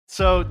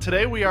So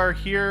today we are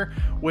here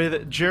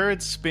with Jared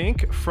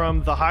Spink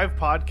from the Hive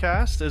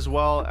podcast, as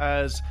well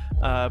as,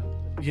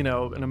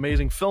 an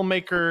amazing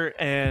filmmaker,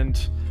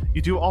 and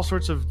you do all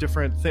sorts of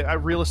different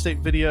real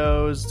estate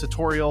videos,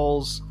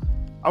 tutorials.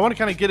 I want to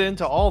kind of get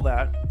into all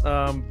that.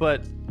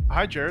 But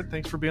hi, Jared.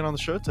 Thanks for being on the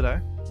show today.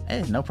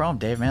 Hey, no problem,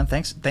 Dave, man.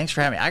 Thanks for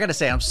having me. I got to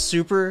say, I'm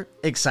super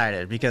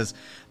excited because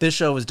this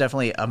show was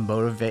definitely a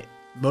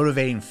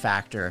motivating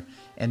factor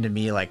into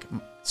me, like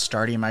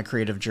starting my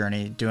creative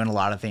journey, doing a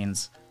lot of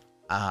things.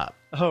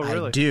 Oh,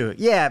 really? I do.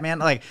 Yeah, man.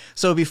 Like,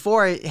 so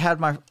before I had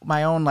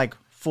my own like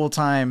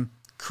full-time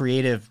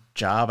creative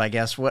job, I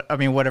guess,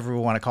 whatever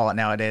we want to call it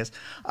nowadays.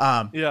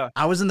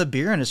 I was in the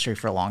beer industry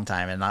for a long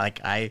time, and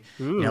I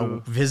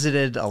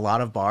visited a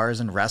lot of bars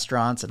and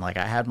restaurants, and like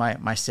I had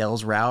my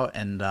sales route,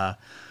 and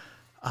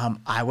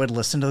I would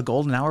listen to the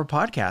Golden Hour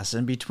podcast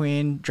in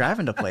between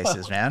driving to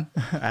places, man.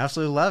 I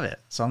absolutely love it.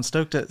 So I'm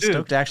stoked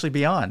to actually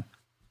be on.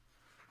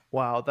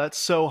 Wow, that's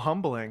so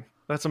humbling.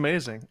 That's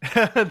amazing.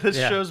 This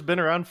show's been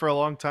around for a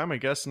long time, I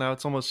guess. Now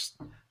it's almost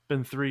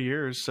been 3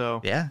 years.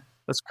 So yeah,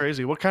 that's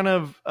crazy. What kind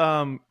of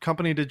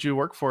company did you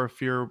work for,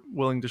 if you're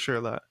willing to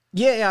share that?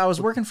 Yeah. I was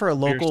working for a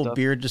local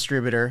beer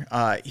distributor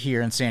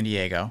here in San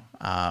Diego,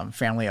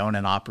 family owned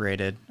and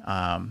operated.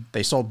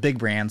 They sold big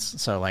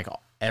brands. So like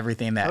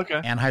everything that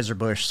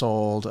Anheuser-Busch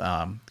sold,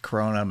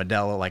 Corona,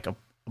 Modelo, like a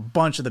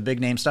bunch of the big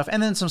name stuff.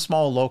 And then some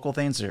small local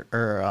things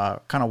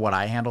are kind of what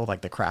I handle, like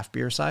the craft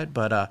beer side.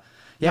 But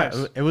nice.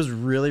 It was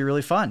really,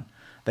 really fun.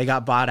 They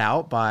got bought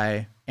out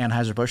by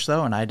Anheuser-Busch,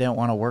 though, and I didn't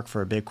want to work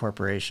for a big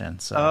corporation.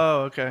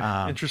 So,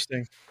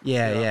 interesting.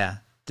 Yeah.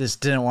 Just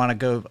didn't want to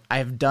go.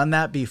 I've done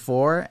that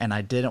before, and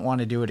I didn't want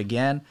to do it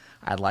again.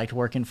 I liked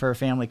working for a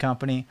family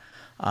company.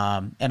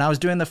 And I was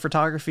doing the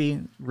photography,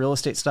 real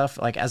estate stuff,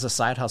 like as a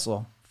side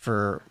hustle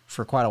for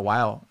quite a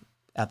while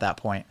at that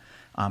point,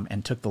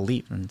 and took the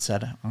leap and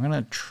said, I'm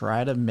going to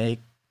try to make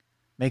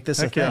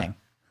this a thing.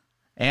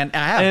 And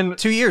I have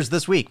 2 years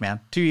this week, man.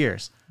 2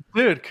 years.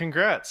 Dude,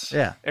 congrats.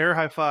 Yeah. Air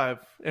high five.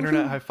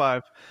 Internet high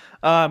five.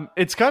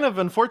 It's kind of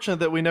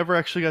unfortunate that we never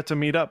actually got to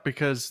meet up,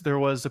 because there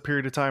was a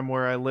period of time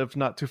where I lived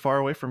not too far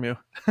away from you.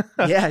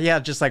 Yeah.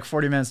 Just like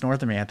 40 minutes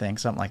north of me, I think.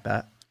 Something like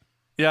that.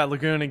 Yeah.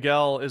 Laguna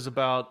Niguel is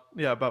about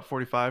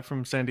 45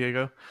 from San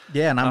Diego.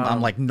 Yeah. And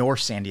I'm like North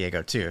San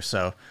Diego too.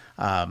 So,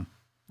 oh,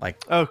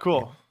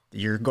 cool.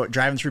 You're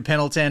driving through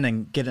Pendleton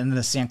and getting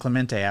into San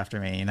Clemente after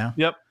me, you know?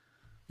 Yep.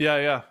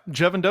 Yeah.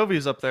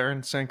 Jevendovi's up there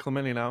in San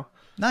Clemente now.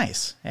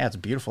 Nice. Yeah, it's a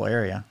beautiful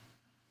area.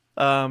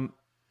 I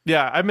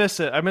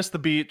miss it. I miss the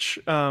beach.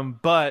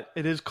 But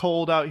it is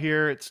cold out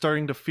here. It's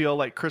starting to feel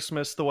like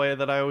Christmas the way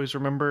that I always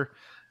remember.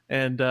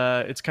 And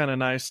it's kind of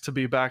nice to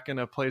be back in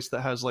a place that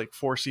has like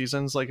 4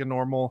 seasons, like a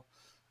normal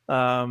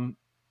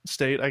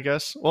state, I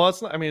guess. Well,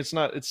 it's not. I mean, it's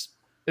not. It's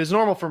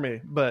normal for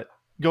me. But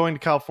going to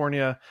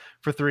California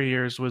for 3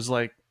 years was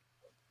like,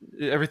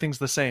 everything's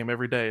the same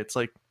every day. It's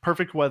like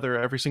perfect weather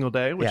every single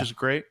day, which is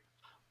great.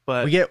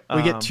 But we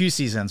get 2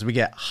 seasons. We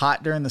get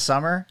hot during the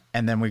summer,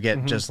 and then we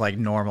get just like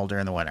normal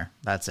during the winter.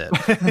 That's it.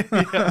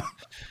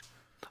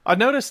 I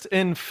noticed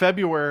in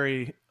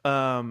February,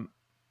 at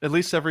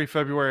least every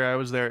February I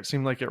was there, it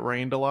seemed like it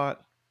rained a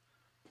lot.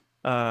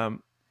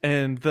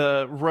 And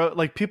the road,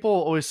 like people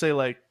always say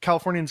like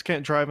Californians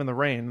can't drive in the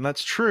rain, and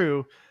that's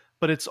true.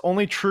 But it's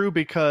only true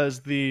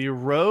because the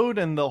road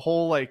and the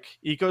whole like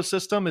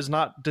ecosystem is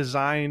not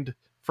designed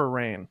for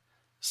rain.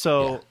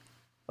 So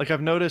like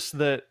I've noticed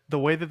that the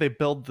way that they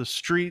build the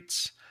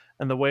streets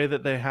and the way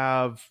that they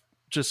have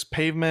just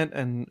pavement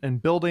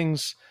and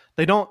buildings,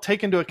 they don't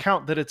take into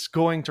account that it's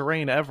going to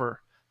rain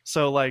ever.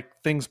 So like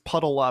things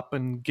puddle up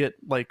and get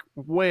like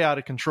way out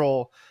of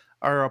control.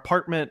 Our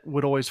apartment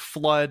would always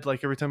flood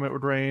like every time it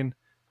would rain.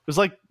 It was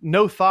like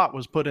no thought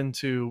was put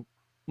into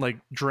like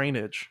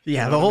drainage.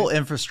 Yeah, the whole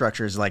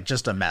infrastructure is like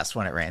just a mess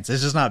when it rains.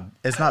 It's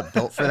not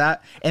built for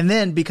that. And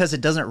then because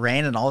it doesn't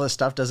rain and all this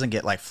stuff doesn't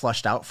get like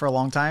flushed out for a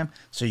long time,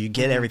 so you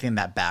get everything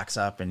that backs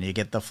up and you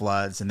get the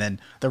floods, and then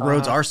the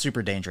roads are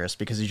super dangerous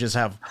because you just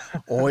have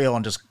oil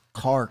and just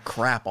car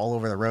crap all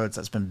over the roads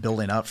that's been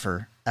building up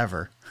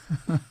forever.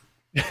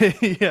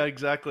 Yeah,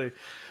 exactly.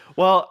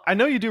 Well, I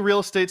know you do real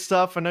estate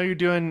stuff. I know you're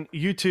doing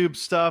YouTube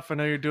stuff. I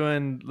know you're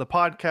doing the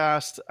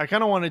podcast. I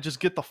kind of want to just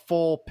get the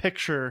full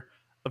picture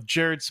of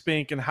Jared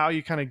Spink and how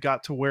you kind of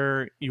got to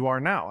where you are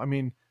now. I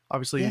mean,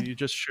 obviously you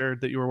just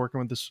shared that you were working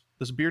with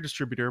this beer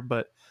distributor,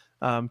 but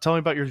tell me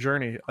about your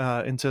journey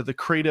into the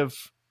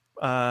creative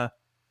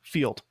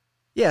field.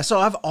 Yeah. So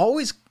I've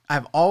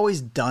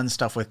always done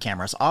stuff with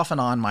cameras off and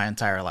on my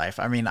entire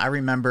life. I mean, I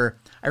remember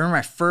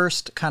my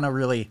first kind of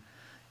really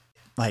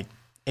like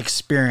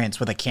experience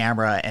with a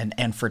camera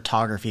and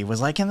photography was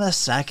like in the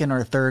 2nd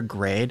or 3rd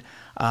grade.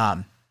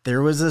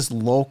 There was this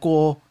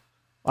local,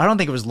 I don't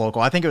think it was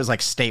local. I think it was like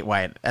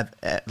statewide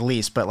at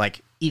least, but like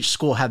each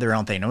school had their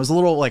own thing. It was a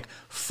little like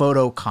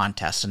photo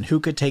contest and who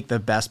could take the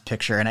best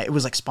picture. And it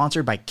was like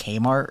sponsored by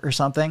Kmart or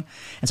something.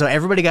 And so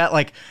everybody got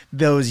like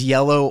those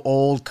yellow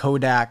old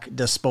Kodak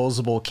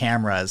disposable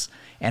cameras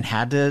and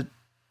had to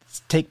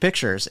take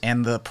pictures.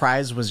 And the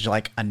prize was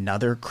like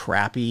another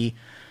crappy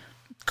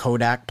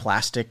Kodak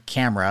plastic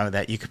camera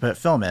that you could put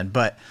film in.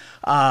 But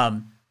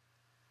long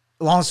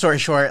story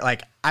short,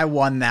 like I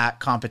won that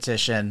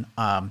competition.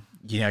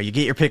 You know, you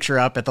get your picture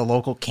up at the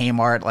local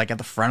Kmart, like at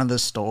the front of the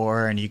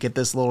store, and you get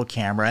this little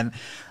camera. And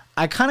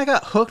I kind of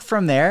got hooked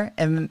from there.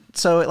 And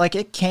so like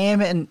it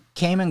came and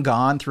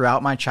gone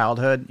throughout my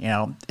childhood. You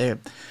know,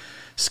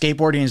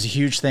 skateboarding is a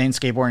huge thing.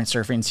 Skateboarding,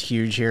 surfing is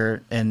huge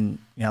here in,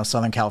 you know,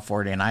 Southern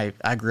California. And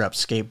I grew up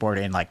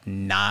skateboarding like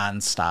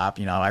nonstop.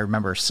 You know, I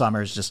remember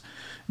summers just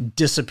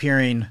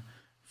disappearing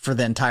for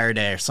the entire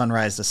day,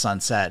 sunrise to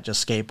sunset,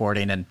 just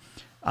skateboarding and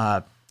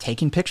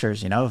taking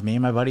pictures, you know, of me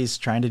and my buddies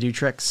trying to do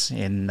tricks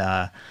and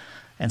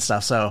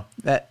stuff. So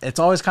that it's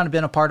always kind of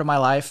been a part of my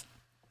life.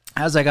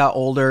 As I got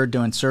older,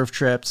 doing surf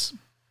trips,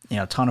 you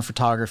know, a ton of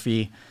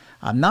photography.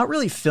 Not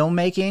really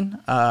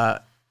filmmaking.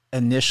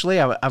 Initially,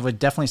 I would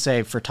definitely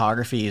say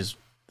the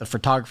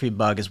photography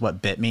bug is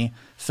what bit me.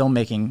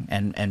 Filmmaking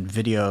and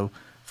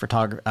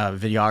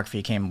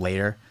videography came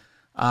later.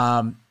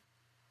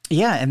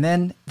 Yeah, and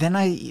then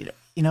I,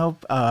 you know,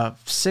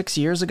 6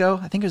 years ago,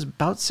 I think it was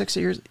about 6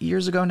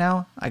 years ago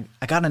now, I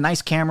got a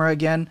nice camera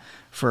again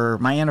for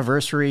my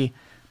anniversary,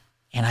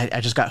 and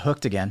I just got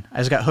hooked again. I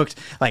just got hooked.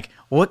 Like,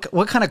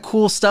 what kind of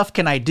cool stuff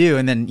can I do?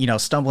 And then, you know,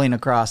 stumbling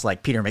across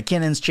like Peter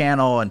McKinnon's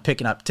channel and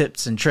picking up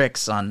tips and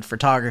tricks on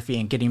photography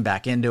and getting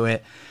back into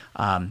it,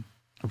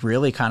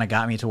 really kind of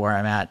got me to where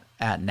I'm at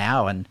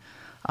now. And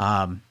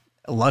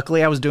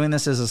luckily, I was doing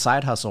this as a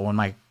side hustle when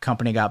my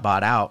company got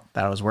bought out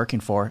that I was working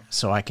for,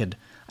 so I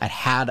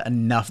had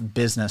enough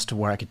business to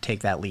where I could take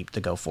that leap to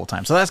go full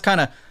time. So that's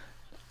kind of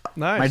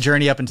nice. My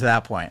journey up into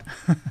that point.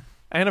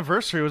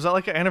 Anniversary, was that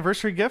like an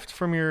anniversary gift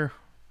from your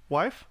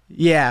wife?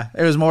 Yeah,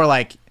 it was more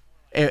like,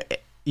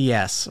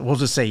 yes, we'll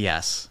just say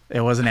yes.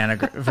 It wasn't an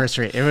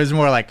anniversary. It was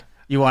more like,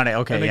 you want it?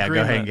 Okay, yeah,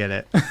 go ahead and get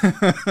it.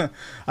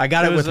 I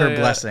got it with her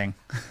blessing.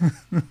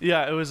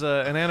 Yeah, it was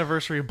an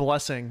anniversary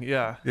blessing.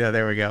 Yeah. Yeah,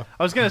 there we go.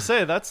 I was going to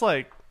say, that's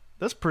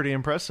pretty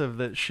impressive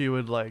that she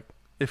would like,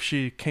 if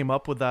she came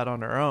up with that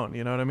on her own,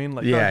 you know what I mean?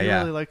 Like, he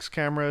really likes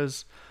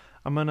cameras.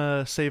 I'm going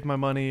to save my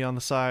money on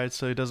the side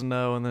so he doesn't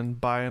know and then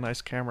buy a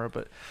nice camera.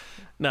 But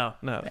no,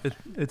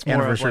 it's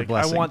more of like,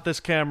 blessing. I want this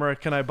camera.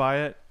 Can I buy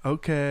it?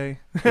 Okay.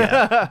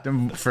 Yeah,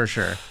 for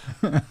sure.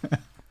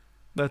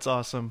 That's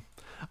awesome.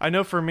 I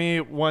know for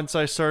me, once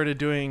I started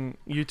doing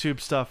YouTube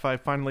stuff, I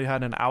finally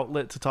had an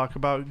outlet to talk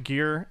about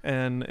gear,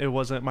 and it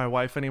wasn't my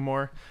wife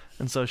anymore.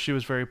 And so she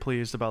was very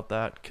pleased about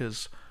that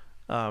because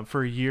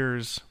for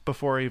years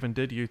before I even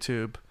did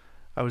YouTube,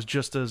 I was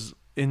just as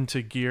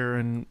into gear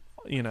and,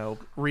 you know,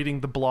 reading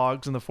the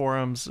blogs and the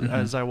forums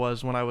as I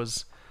was when I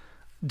was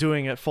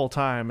doing it full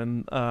time.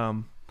 And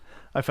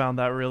I found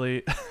that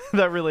really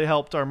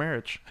helped our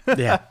marriage.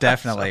 Yeah,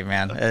 definitely,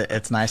 man.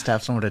 It's nice to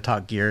have someone to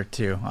talk gear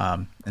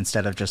to,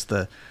 instead of just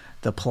the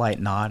polite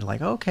nod,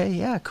 like, okay,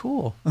 yeah,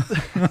 cool.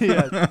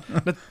 Yeah.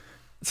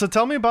 So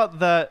tell me about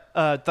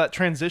that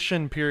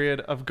transition period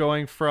of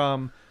going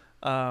from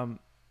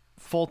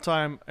full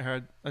time.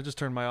 I just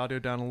turned my audio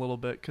down a little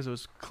bit because it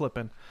was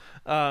clipping.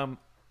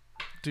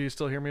 Do you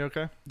still hear me?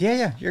 Okay.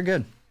 Yeah, you're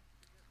good.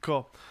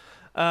 Cool.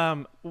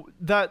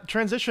 That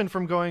transition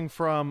from going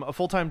from a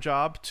full-time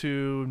job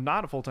to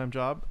not a full-time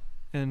job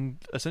and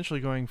essentially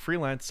going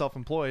freelance,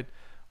 self-employed,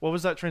 what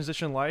was that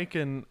transition like,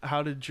 and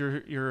how did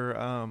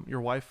your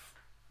wife,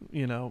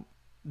 you know,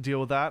 deal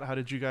with that? How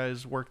did you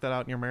guys work that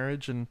out in your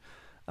marriage? And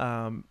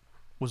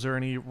was there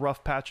any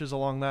rough patches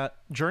along that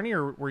journey,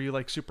 or were you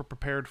like super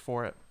prepared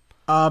for it?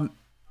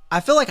 I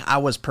feel like I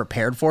was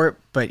prepared for it,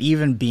 but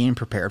even being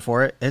prepared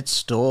for it, it's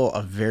still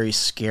a very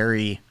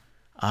scary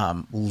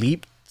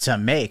leap to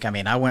make. I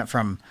mean, I went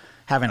from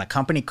having a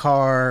company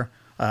car,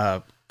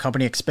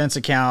 company expense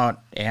account,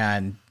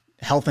 and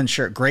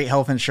great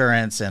health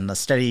insurance, and a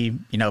steady,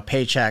 you know,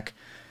 paycheck,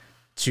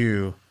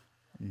 to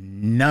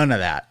none of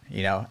that.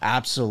 You know,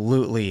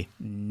 absolutely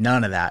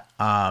none of that.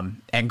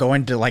 And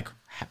going to like,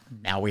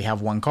 now we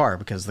have one car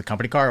because the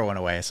company car went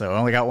away, so I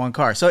only got one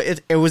car. So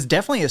it was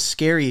definitely a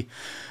scary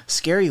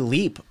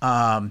leap.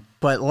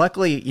 But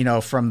luckily, you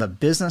know, from the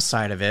business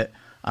side of it,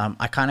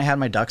 I kind of had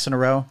my ducks in a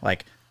row.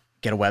 Like,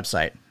 get a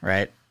website,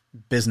 right?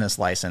 Business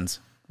license,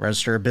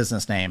 register a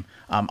business name.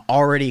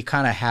 Already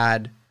kind of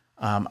had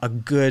a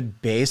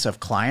good base of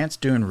clients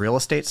doing real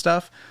estate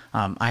stuff.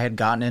 I had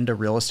gotten into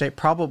real estate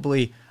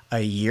probably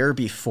a year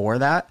before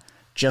that,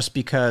 just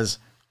because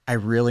I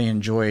really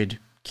enjoyed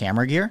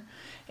camera gear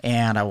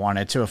and I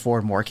wanted to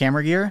afford more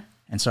camera gear.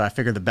 And so I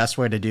figured the best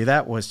way to do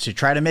that was to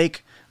try to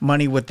make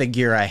money with the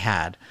gear I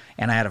had.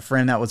 And I had a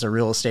friend that was a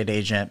real estate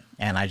agent,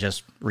 and I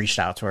just reached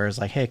out to her. I was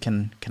like, hey,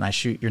 can I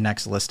shoot your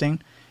next listing?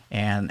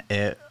 And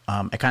it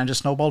kind of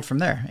just snowballed from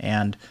there.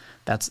 And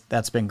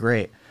that's been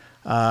great.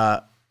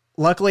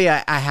 Luckily,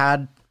 I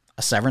had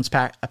a severance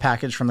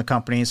package from the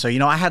company. So, you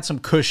know, I had some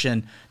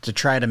cushion to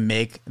try to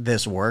make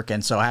this work.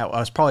 And so I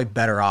was probably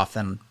better off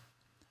than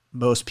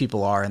most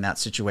people are in that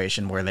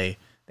situation where they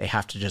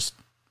have to just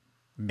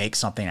make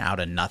something out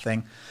of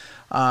nothing.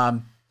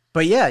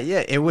 But yeah,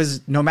 it was,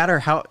 it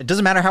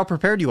doesn't matter how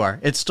prepared you are,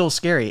 it's still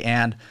scary.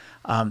 And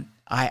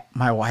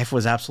My wife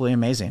was absolutely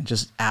amazing,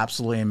 just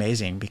absolutely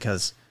amazing,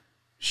 because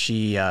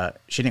she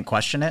didn't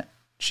question it.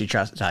 She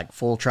like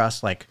full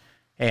trust, like,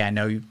 hey, I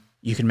know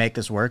you can make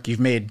this work. You've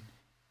made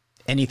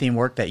anything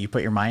work that you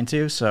put your mind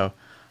to, so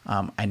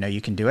I know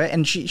you can do it.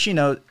 And she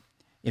knows,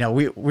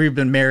 we've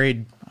been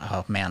married,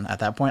 oh man, at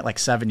that point like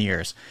 7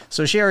 years,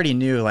 so she already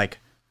knew, like,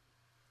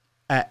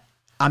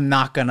 I'm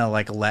not gonna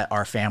like let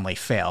our family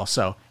fail.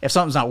 So if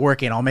something's not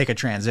working, I'll make a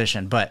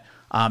transition. But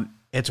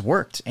it's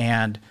worked,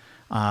 and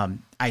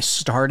I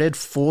started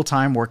full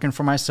time working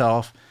for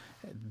myself,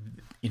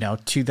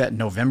 to that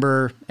end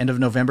of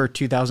November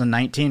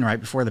 2019, right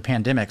before the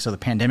pandemic. So the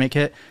pandemic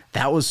hit.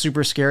 That was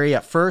super scary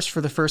at first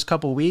for the first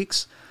couple of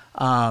weeks.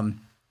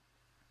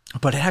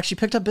 But it actually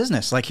picked up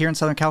business. Like here in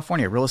Southern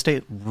California, real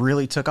estate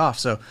really took off.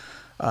 So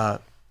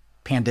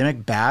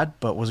pandemic bad,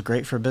 but was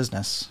great for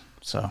business.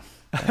 So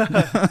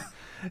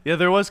yeah,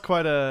 there was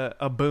quite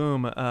a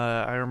boom.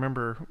 I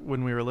remember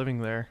when we were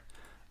living there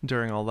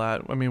during all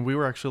that. I mean, we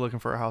were actually looking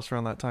for a house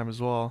around that time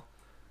as well.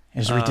 It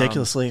was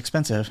ridiculously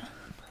expensive.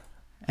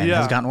 And it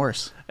has gotten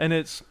worse. And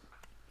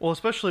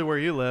especially where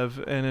you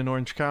live and in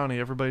Orange County,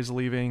 everybody's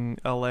leaving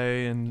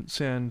LA and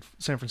San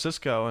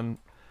Francisco and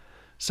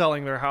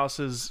selling their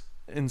houses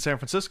in San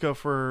Francisco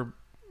for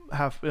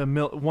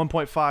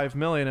 1.5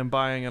 million and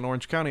buying an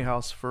Orange County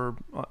house for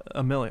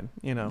 $1 million,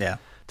 Yeah.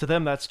 To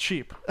them, that's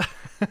cheap.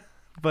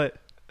 But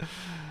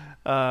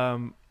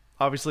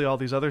obviously all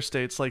these other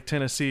states like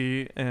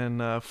Tennessee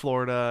and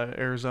Florida,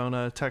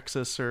 Arizona,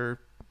 Texas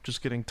are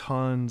just getting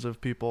tons of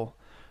people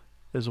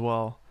as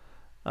well.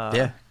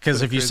 Yeah,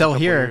 because if you sell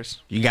here,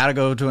 you got to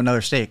go to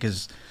another state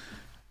because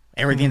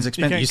everything's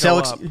expensive. You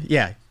sell,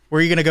 where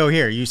are you going to go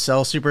here? You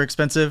sell super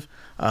expensive.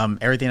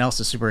 Everything else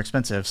is super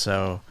expensive.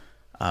 So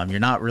you're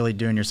not really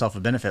doing yourself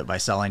a benefit by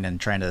selling and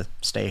trying to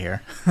stay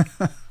here.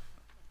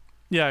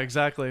 Yeah,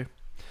 exactly.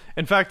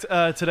 In fact,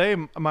 today,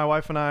 my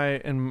wife and I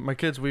and my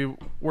kids, we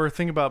were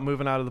thinking about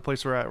moving out of the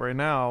place we're at right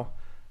now.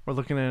 We're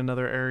looking at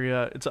another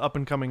area. It's an up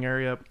and coming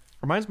area.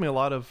 Reminds me a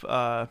lot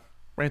of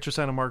Rancho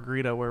Santa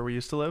Margarita, where we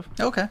used to live.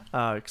 Okay.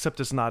 Except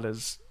it's not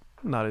as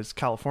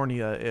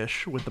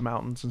California-ish with the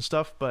mountains and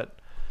stuff, but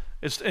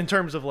it's in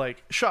terms of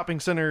like shopping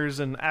centers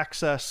and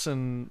access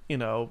and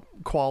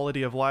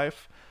quality of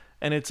life,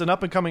 and it's an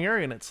up and coming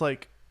area, and it's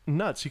like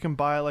nuts. You can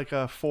buy like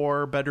a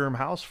 4-bedroom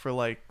house for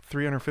like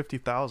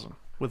 $350,000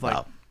 with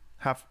like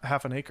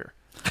half an acre.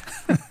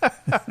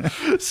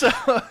 So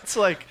it's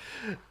like,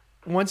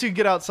 once you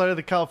get outside of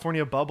the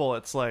California bubble,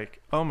 it's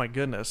like, oh my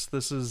goodness,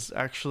 this is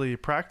actually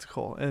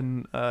practical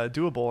and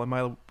doable, and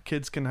my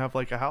kids can have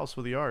like a house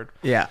with a yard.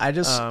 Yeah, I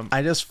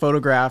just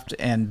photographed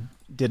and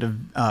did a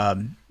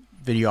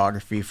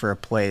videography for a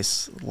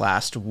place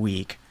last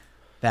week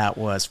that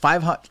was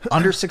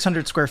under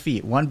 600 square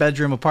feet,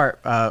 1-bedroom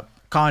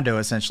condo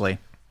essentially,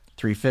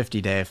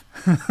 $350, Dave.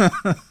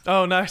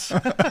 Oh, nice.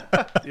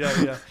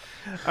 Yeah.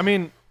 I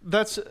mean,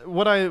 that's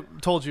what I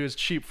told you is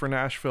cheap for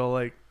Nashville.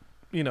 Like,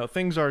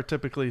 things are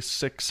typically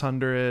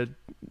 600,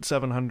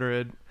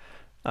 700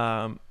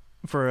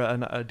 for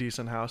a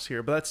decent house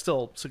here, but that's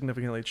still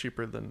significantly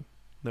cheaper than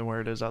where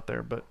it is out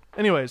there. But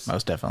anyways,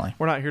 most definitely,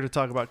 we're not here to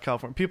talk about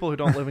California. People who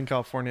don't live in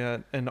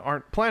California and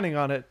aren't planning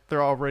on it,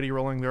 they're already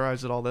rolling their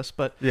eyes at all this.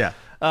 But yeah.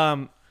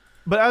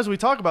 But as we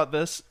talk about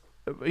this,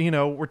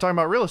 we're talking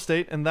about real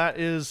estate, and that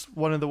is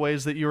one of the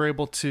ways that you're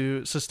able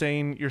to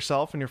sustain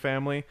yourself and your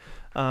family,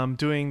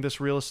 doing this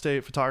real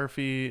estate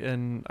photography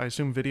and I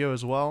assume video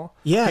as well.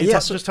 Yeah,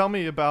 just tell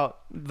me about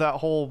that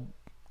whole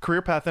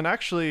career path. And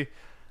actually,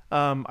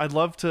 I'd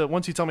love to,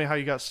 once you tell me how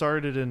you got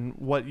started and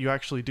what you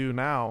actually do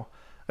now,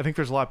 I think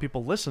there's a lot of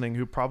people listening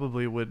who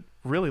probably would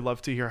really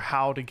love to hear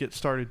how to get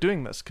started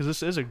doing this, because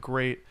this is a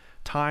great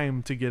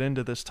time to get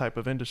into this type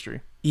of industry.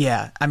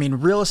 Yeah, I mean,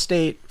 real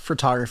estate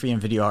photography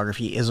and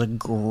videography is a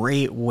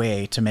great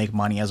way to make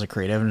money as a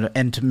creative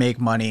and to make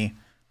money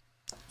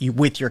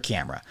with your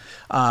camera.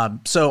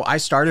 So I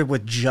started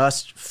with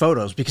just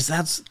photos because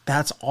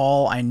that's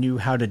all I knew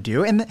how to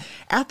do. And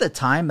at the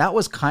time, that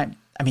was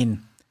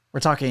we're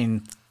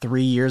talking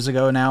 3 years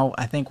ago now,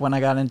 I think, when I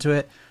got into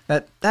it.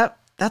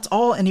 That's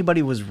all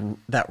anybody was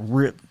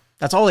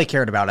that's all they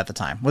cared about at the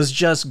time, was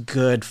just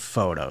good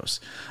photos.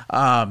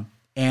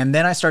 And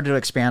then I started to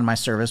expand my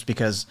service,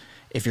 because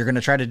if you're going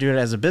to try to do it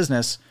as a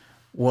business,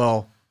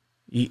 well,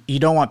 you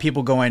don't want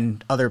people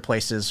going other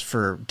places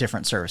for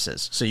different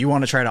services. So you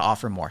want to try to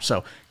offer more.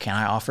 So can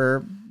I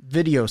offer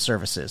video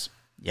services?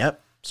 Yep.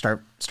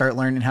 Start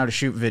learning how to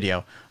shoot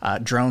video.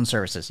 Drone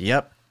services.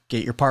 Yep.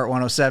 Get your Part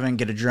 107,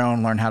 get a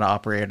drone, learn how to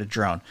operate a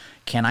drone.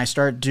 Can I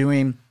start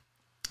doing,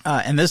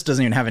 and this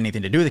doesn't even have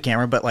anything to do with the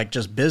camera, but like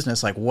just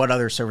business, like what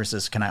other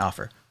services can I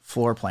offer?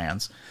 Floor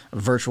plans,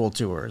 virtual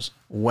tours,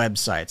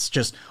 websites,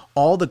 just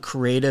all the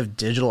creative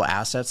digital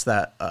assets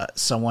that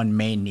someone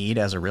may need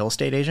as a real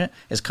estate agent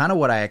is kind of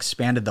what I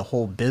expanded the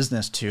whole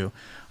business to,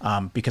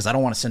 because I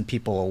don't want to send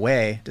people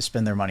away to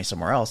spend their money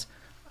somewhere else.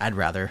 I'd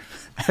rather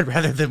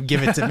them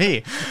give it to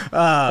me.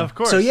 Of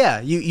course. So yeah,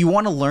 you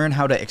want to learn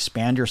how to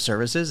expand your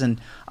services, and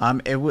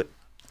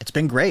it's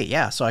been great.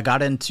 Yeah. So I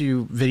got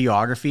into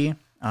videography.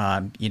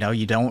 You know,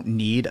 you don't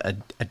need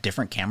a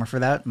different camera for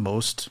that.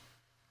 Most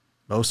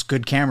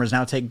good cameras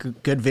now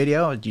take good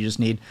video. You just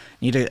need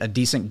a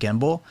decent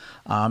gimbal.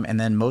 And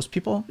then most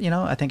people, you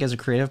know, I think as a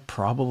creative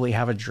probably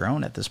have a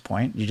drone at this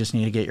point. You just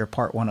need to get your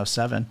Part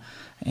 107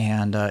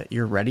 and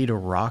you're ready to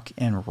rock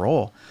and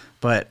roll.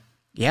 But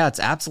yeah, it's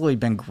absolutely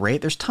been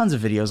great. There's tons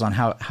of videos on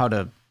how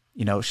to,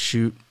 you know,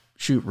 shoot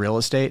real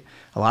estate.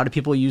 A lot of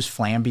people use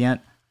Flambient.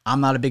 I'm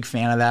not a big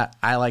fan of that.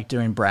 I like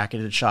doing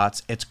bracketed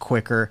shots. It's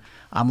quicker.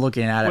 I'm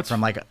looking at it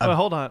from like a...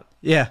 hold on.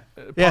 Yeah.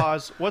 Pause. Yeah.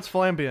 What's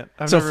Flambient?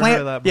 I've never heard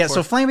of that before. Yeah,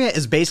 so Flambient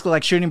is basically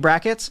like shooting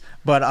brackets,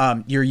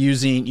 but you're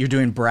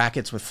doing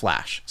brackets with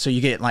flash. So you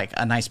get like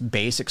a nice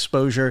base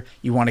exposure.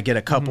 You want to get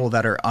a couple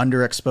that are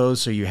underexposed,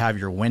 so you have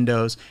your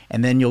windows,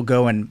 and then you'll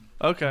go in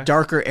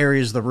darker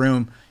areas of the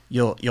room.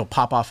 You'll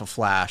pop off a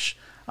flash,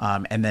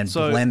 and then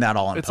blend that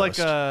all in post.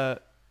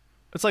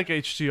 It's like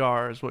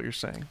HDR is what you're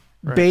saying.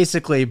 Right.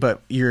 Basically,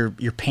 but you're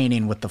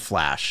painting with the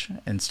flash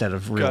instead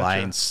of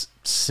relying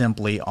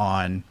simply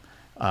on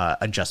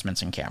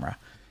adjustments in camera.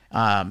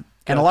 And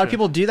a lot of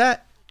people do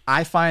that.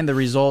 I find the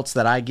results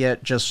that I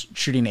get just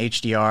shooting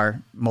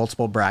HDR,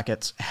 multiple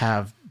brackets,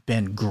 have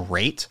been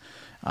great.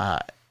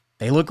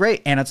 They look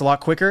great, and it's a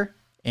lot quicker.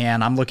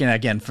 And I'm looking at,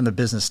 again, from the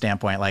business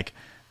standpoint, like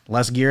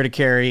less gear to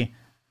carry,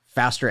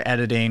 faster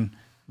editing,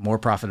 more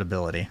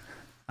profitability.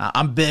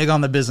 I'm big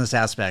on the business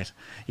aspect.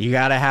 You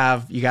got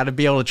to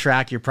be able to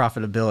track your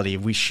profitability.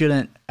 We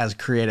shouldn't, as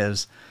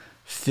creatives,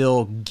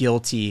 feel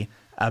guilty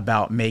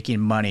about making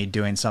money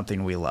doing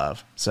something we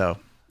love. So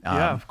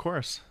yeah, of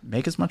course,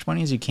 make as much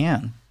money as you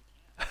can.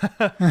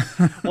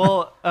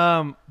 Well,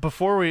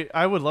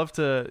 I would love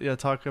to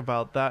talk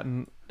about that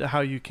and how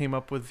you came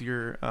up with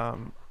your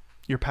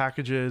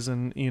packages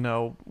and, you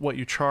know, what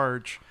you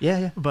charge.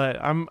 Yeah.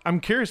 But I'm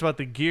curious about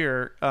the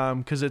gear,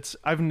 because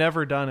I've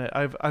never done it.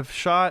 I've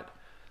shot.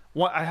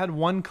 I had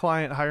one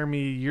client hire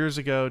me years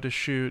ago to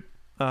shoot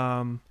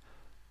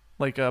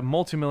like a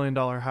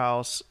multi-million-dollar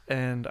house,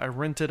 and I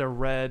rented a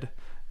Red,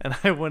 and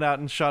I went out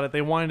and shot it.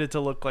 They wanted it to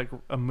look like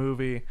a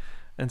movie,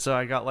 and so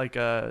I got like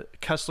a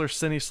Kessler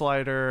Cine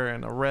Slider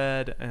and a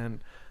Red, and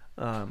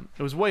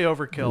it was way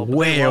overkill.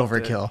 Way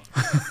overkill.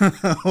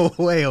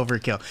 Way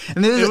overkill.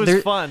 And it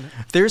was fun.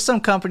 There's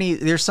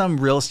some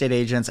real estate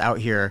agents out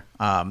here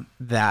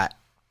that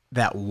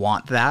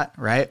want that,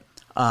 right?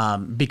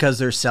 Because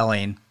they're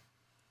selling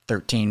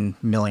 $13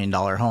 million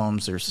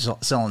homes. They're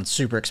selling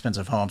super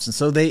expensive homes. And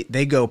so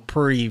they go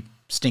pretty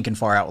stinking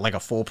far out, like a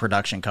full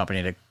production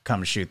company, to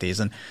come shoot these.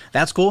 And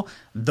that's cool.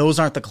 Those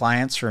aren't the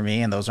clients for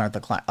me. And those aren't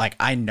the clients. Like,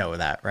 I know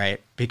that, right?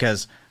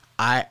 Because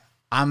I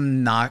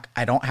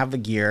don't have the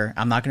gear.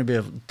 I'm not going to be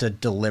able to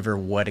deliver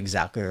what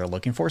exactly they're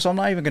looking for. So I'm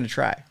not even going to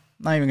try.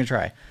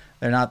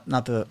 They're not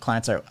the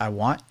clients I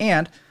want.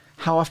 And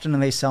how often are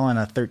they selling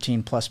a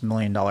 $13+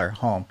 million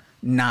home?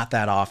 Not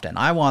that often.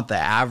 I want the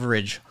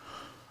average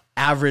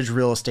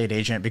real estate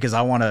agent, because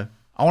I want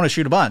to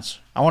shoot a bunch.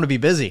 I want to be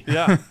busy.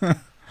 Yeah,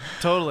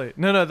 totally.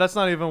 No, that's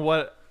not even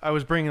what I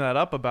was bringing that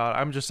up about.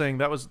 I'm just saying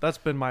that's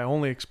been my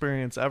only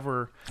experience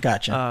ever.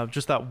 Gotcha.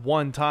 Just that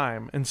one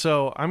time. And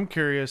so I'm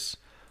curious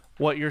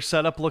what your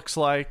setup looks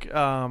like.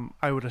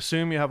 I would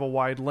assume you have a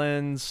wide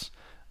lens.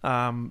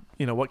 You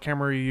know, what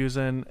camera are you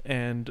using?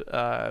 And,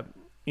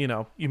 you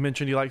know, you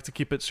mentioned you like to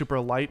keep it super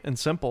light and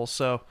simple.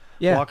 So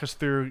walk us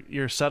through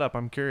your setup.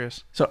 I'm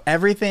curious. So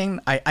everything,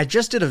 I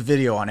just did a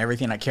video on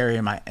everything I carry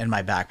in my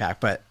backpack,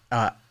 but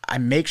I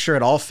make sure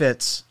it all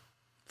fits,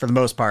 for the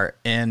most part,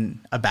 in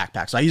a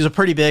backpack. So I use a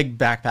pretty big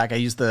backpack. I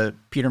use the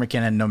Peter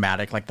McKinnon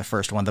Nomadic, like the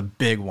first one, the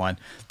big one.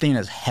 Thing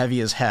is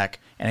heavy as heck,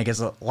 and it gets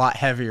a lot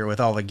heavier with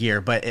all the gear,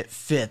 but it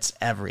fits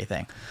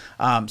everything.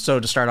 So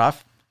to start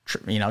off,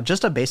 you know,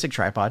 just a basic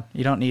tripod.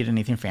 You don't need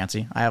anything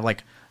fancy. I have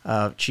like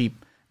a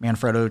cheap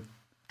Manfrotto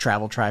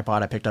travel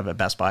tripod I picked up at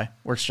Best Buy.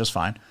 Works just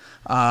fine.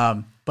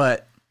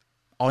 But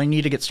all you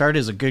need to get started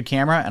is a good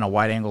camera and a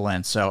wide angle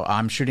lens. So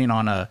I'm shooting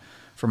on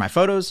for my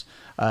photos,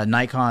 a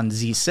Nikon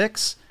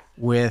Z6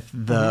 with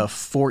the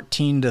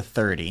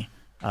 14-30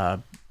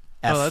 f4.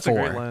 Oh, that's a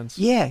great lens.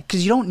 Yeah,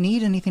 because you don't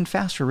need anything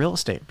fast for real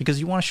estate, because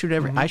you want to shoot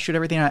I shoot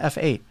everything at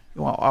f8.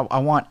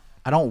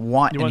 I don't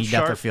want any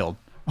depth of field.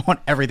 I want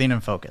everything in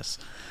focus.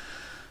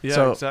 Yeah,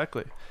 so,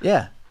 exactly.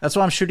 Yeah, that's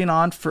what I'm shooting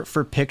on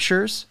for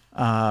pictures.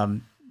 Of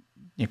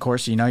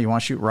course, you know, you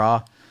want to shoot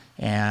raw,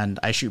 and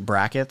I shoot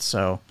brackets.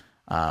 So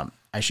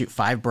I shoot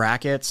 5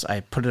 brackets.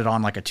 I put it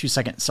on like a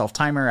 2-second self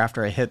timer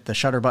after I hit the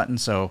shutter button,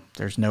 so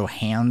there's no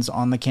hands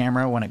on the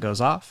camera when it goes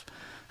off.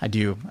 I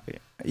do,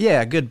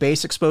 a good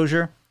base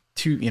exposure,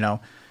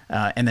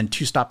 and then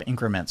 2 stop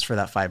increments for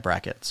that 5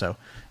 bracket. So,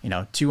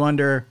 2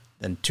 under,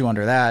 then 2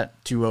 under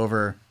that, 2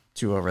 over,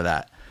 2 over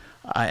that.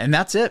 And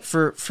that's it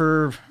for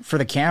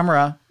the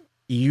camera.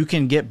 You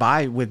can get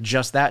by with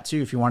just that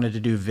too if you wanted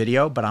to do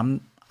video, but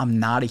I'm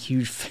not a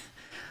huge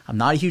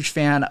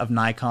fan of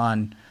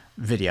Nikon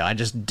video. I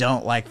just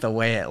don't like the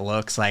way it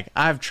looks. Like,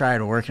 I've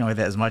tried working with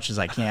it as much as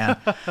I can.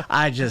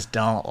 I just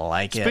don't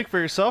like it. Speak for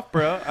yourself,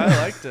 bro. I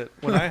liked it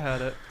when I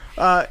had it.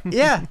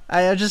 Yeah,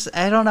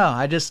 I don't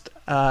know.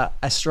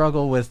 I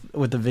struggle with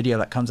the video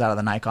that comes out of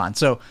the Nikon.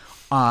 So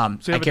So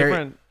you have a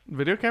different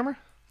video camera?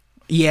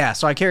 yeah,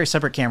 so I carry a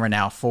separate camera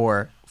now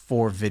for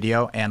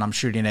video, and I'm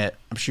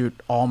shoot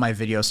all my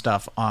video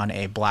stuff on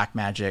a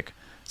Blackmagic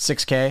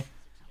 6K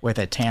with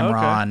a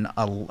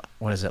Tamron.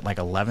 What is it, like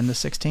 11 to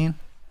 16? I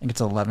think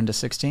it's 11 to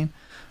 16.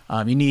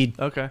 You need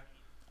that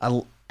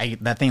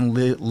thing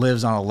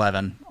lives on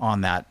 11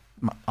 on that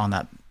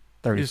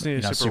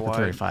 30, super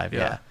 35.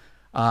 Yeah.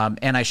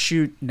 And I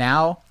shoot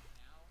now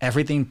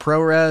everything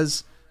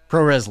ProRes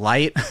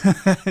light,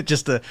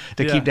 just to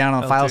keep down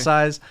on file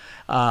size,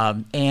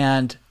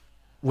 and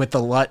with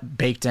the LUT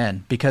baked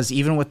in, because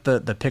even with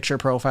the picture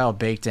profile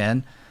baked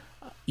in,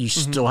 you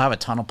still have a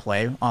ton of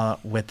play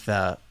with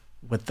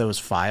those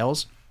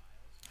files.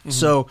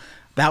 So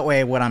that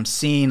way, what I'm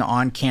seeing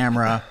on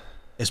camera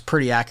is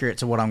pretty accurate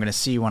to what I'm going to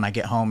see when I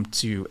get home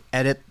to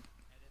edit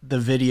the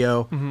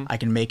video. I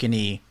can make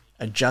any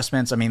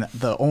adjustments. I mean,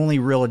 the only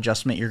real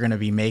adjustment you're going to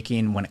be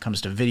making when it comes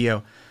to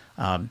video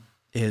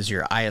is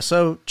your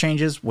ISO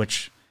changes,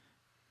 which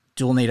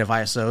dual native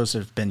ISOs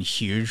have been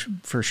huge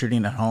for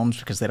shooting at homes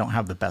because they don't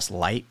have the best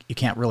light. You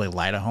can't really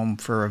light a home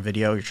for a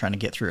video. You're trying to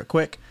get through it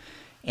quick.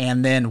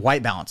 And then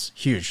white balance,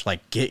 huge.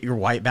 Like, get your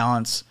white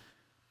balance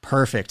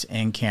perfect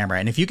in camera.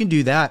 And if you can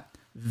do that,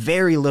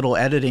 very little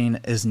editing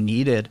is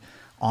needed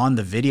on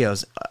the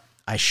videos.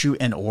 I shoot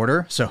in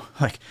order. So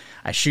like,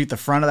 I shoot the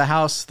front of the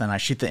house, then I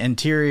shoot the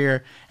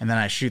interior, and then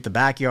I shoot the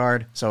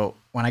backyard. So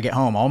when I get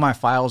home, all my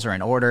files are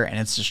in order, and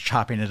it's just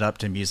chopping it up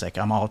to music.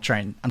 I'm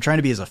trying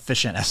to be as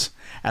efficient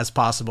as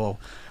possible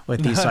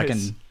with these.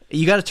 Nice. So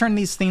you got to turn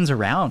these things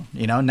around,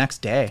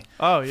 next day.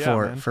 Oh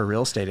yeah, for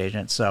real estate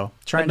agents. So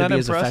trying to be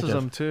as impresses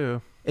effective. them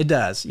too. It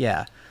does,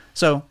 yeah.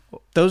 So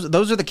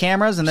those are the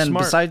cameras, and then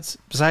Smart.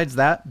 besides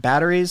that,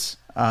 batteries,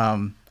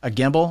 a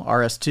gimbal,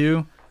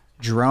 RS2,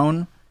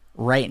 drone.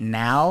 Right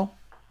now,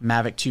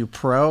 Mavic 2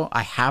 Pro.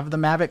 I have the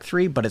Mavic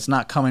 3, but it's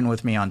not coming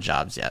with me on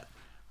jobs yet.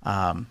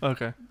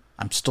 Okay.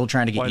 I'm still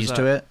trying to get used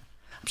to that? it.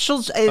 I'm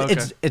still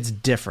it's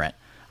different.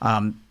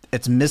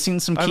 It's missing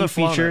some I key haven't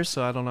flown features. it,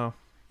 so I don't know.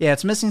 Yeah,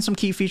 it's missing some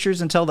key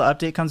features until the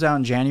update comes out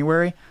in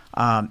January.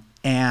 And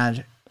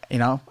I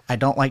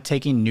don't like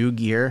taking new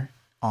gear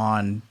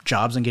on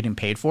jobs and getting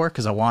paid for,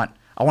 because I want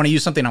to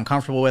use something I'm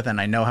comfortable with and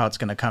I know how it's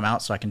going to come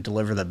out, so I can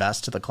deliver the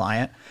best to the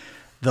client.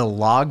 The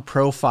log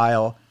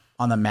profile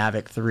on the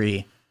Mavic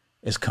 3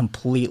 is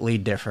completely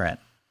different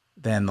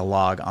than the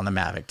log on the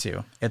Mavic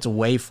 2. It's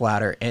way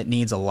flatter. It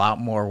needs a lot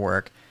more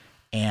work,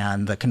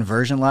 and the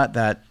conversion LUT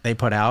that they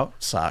put out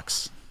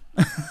sucks.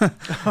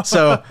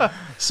 so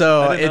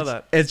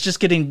it's just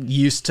getting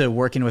used to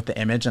working with the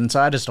image, and so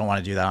I just don't want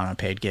to do that on a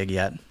paid gig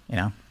yet.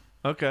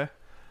 Okay.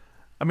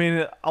 I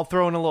mean, I'll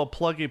throw in a little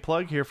pluggy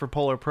plug here for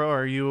Polar Pro.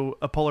 Are you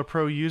a Polar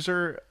Pro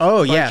user?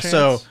 Oh yeah,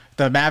 so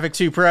the Mavic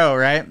 2 Pro,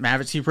 right?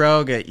 Mavic 2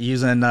 Pro,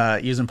 using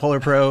Polar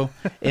Pro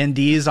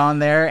NDs on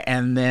there,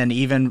 and then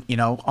even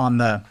on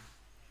the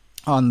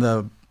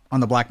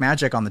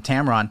Blackmagic, on the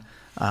Tamron,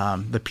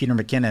 the Peter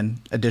McKinnon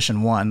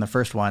Edition 1, the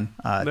first one,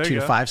 2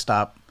 to 5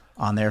 stop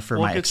on there for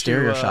my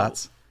exterior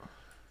shots.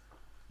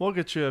 We'll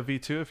get you a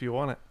V2 if you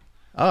want it.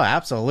 Oh,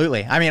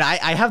 absolutely. I mean,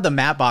 I have the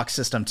matte box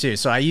system too,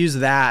 so I use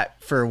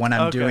that for when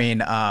I'm doing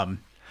the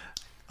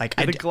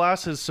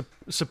glass is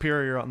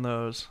superior on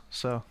those.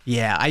 So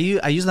yeah, I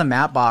use the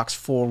matte box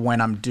for when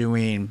I'm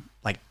doing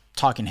like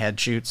talking head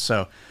shoots.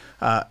 So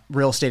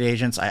real estate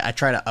agents, I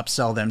try to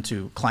upsell them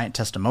to client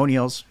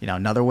testimonials.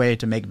 Another way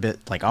to make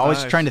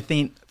always trying to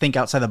think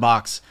outside the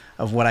box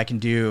of what I can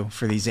do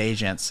for these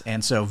agents.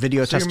 And so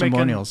video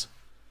testimonials.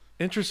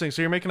 Interesting.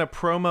 So you're making a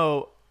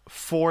promo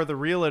for the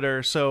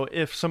realtor. So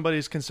if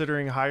somebody's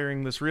considering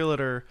hiring this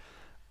realtor,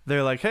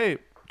 they're like, hey,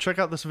 check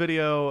out this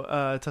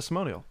video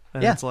testimonial.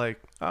 And it's like,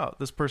 oh,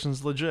 this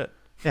person's legit.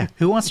 Yeah.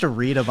 Who wants to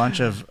read a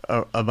bunch of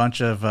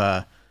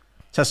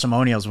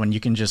testimonials when you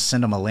can just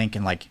send them a link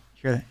and like,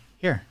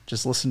 here,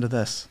 just listen to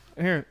this.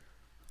 Here,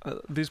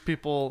 these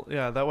people,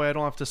 that way I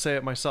don't have to say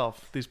it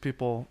myself. These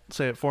people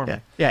say it for me.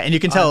 Yeah. And you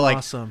can tell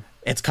awesome.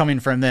 It's coming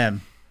from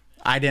them.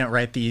 I didn't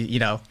write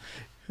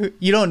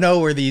you don't know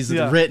where these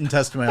written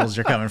testimonials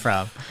are coming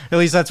from. At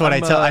least that's what I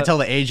tell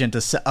the agent to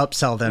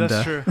upsell them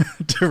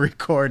to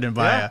record and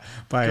buy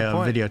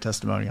a video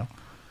testimonial.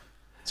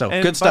 So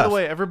good stuff. By the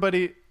way,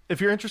 everybody, if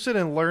you're interested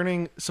in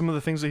learning some of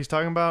the things that he's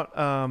talking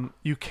about,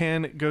 you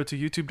can go to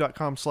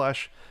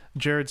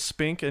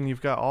youtube.com/JaredSpink, and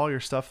you've got all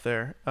your stuff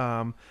there.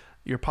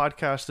 Your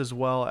podcast, as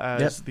well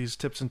as these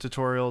tips and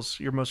tutorials,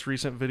 your most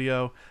recent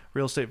video,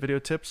 real estate video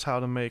tips, how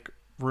to make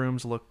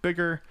rooms look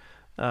bigger.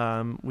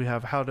 We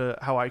have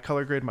how I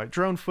color grade my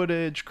drone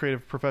footage.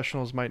 Creative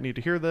professionals might need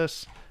to hear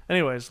this.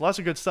 Anyways, lots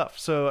of good stuff.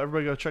 So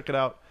everybody go check it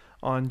out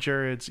on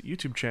Jared's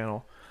YouTube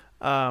channel.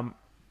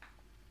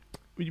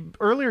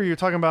 Earlier you were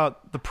talking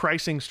about the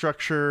pricing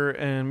structure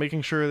and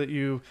making sure that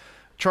you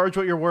charge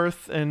what you're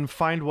worth and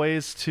find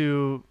ways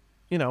to,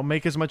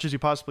 make as much as you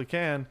possibly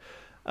can.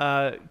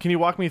 Can you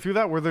walk me through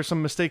that? Were there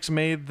some mistakes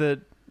made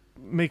that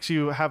makes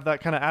you have that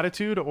kind of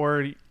attitude,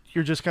 or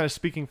you're just kind of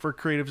speaking for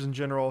creatives in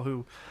general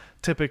who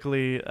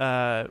typically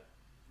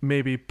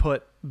maybe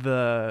put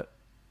the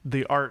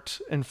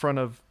art in front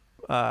of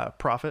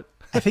profit.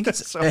 I think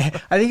it's So- I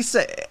think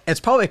it's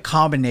probably a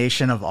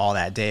combination of all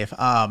that, Dave.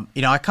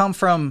 You know, I come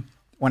from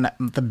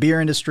the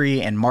beer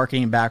industry and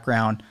marketing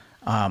background.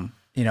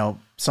 You know,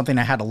 something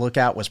I had to look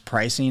at was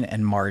pricing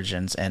and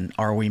margins, and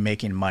are we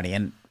making money?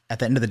 And at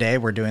the end of the day,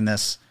 we're doing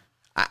this.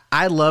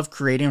 I love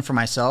creating for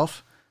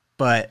myself,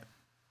 but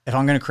if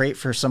I'm going to create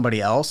for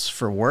somebody else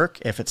for work,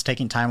 if it's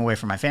taking time away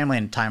from my family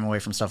and time away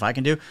from stuff I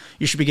can do,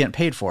 you should be getting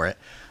paid for it.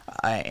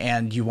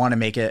 And you want to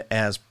make it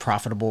as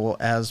profitable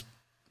as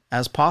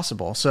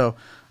possible. So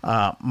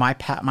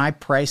my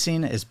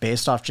pricing is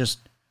based off just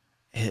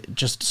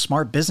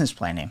smart business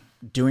planning,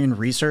 doing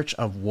research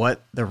of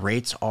what the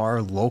rates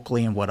are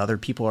locally and what other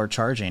people are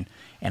charging.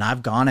 And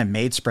I've gone and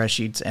made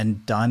spreadsheets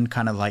and done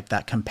kind of like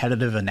that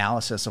competitive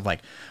analysis of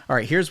like, all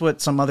right, here's what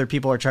some other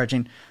people are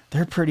charging.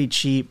 They're pretty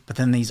cheap, but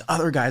then these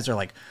other guys are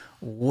like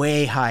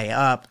way high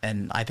up,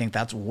 and I think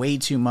that's way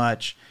too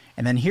much.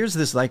 And then here's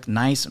this like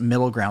nice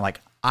middle ground.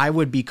 Like, I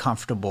would be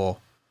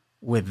comfortable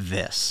with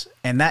this.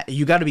 And that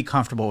you got to be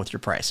comfortable with your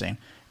pricing,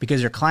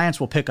 because your clients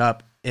will pick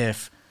up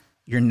if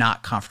you're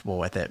not comfortable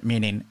with it.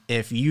 Meaning,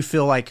 if you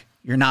feel like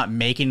you're not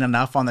making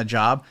enough on the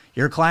job,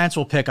 your clients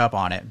will pick up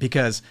on it,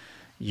 because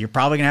you're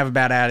probably gonna have a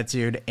bad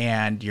attitude,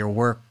 and your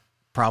work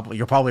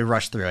you'll probably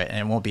rush through it, and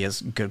it won't be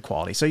as good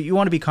quality. So you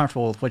want to be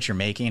comfortable with what you're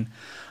making.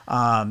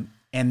 And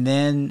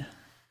then,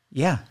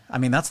 yeah, I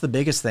mean, that's the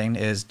biggest thing,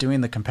 is doing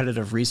the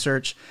competitive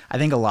research. I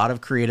think a lot of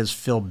creatives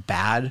feel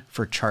bad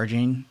for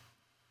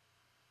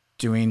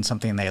doing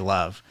something they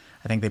love.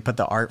 I think they put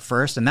the art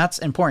first, and that's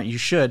important. You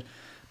should.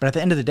 But at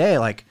the end of the day,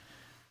 like,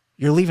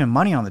 you're leaving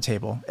money on the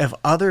table. If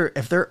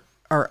there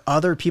are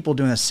other people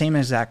doing the same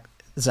exact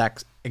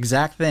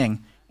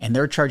thing, and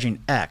they're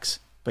charging X,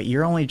 but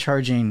you're only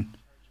charging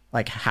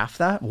like half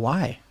that,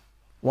 why?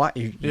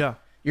 Yeah.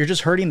 You're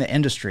just hurting the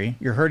industry.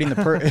 You're hurting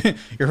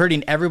you're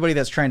hurting everybody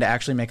that's trying to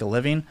actually make a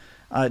living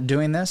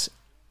doing this,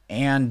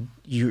 and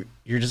you're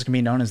just gonna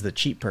be known as the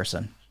cheap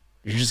person.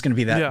 You're just gonna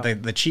be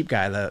the cheap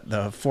guy, the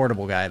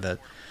affordable guy,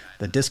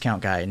 the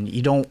discount guy, and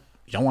you don't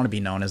want to be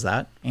known as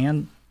that,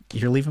 and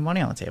you're leaving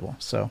money on the table.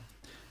 So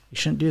you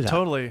shouldn't do that.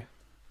 Totally.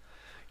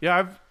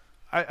 Yeah,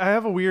 I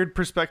have a weird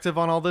perspective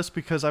on all this,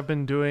 because I've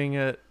been doing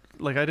it,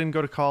 like, I didn't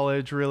go to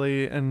college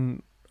really,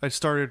 and I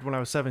started when I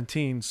was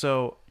 17,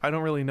 so I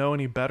don't really know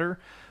any better.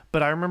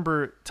 But I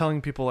remember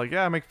telling people, like,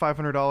 yeah, I make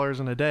 $500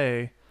 in a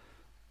day,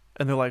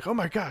 and they're like, oh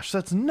my gosh,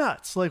 that's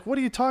nuts. Like, what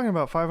are you talking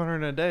about, 500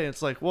 in a day?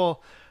 It's like,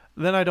 well,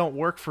 then I don't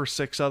work for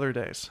 6 other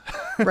days.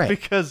 Right.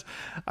 Because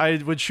I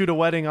would shoot a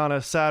wedding on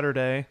a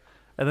Saturday,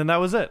 and then that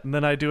was it. And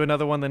then I do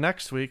another one the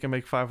next week and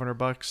make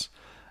 $500.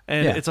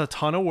 And it's a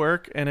ton of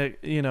work, and it,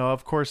 you know,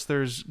 of course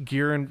there's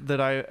gear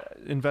that I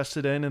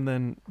invested in, and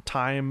then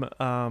time,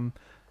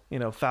 you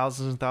know,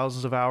 thousands and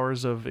thousands of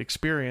hours of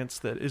experience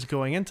that is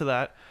going into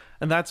that.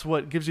 And that's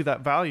what gives you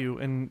that value.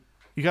 And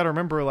you got to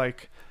remember,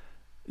 like,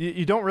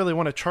 you don't really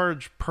want to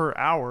charge per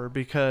hour,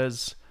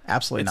 because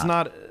Absolutely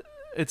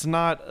it's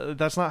not,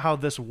 that's not how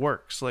this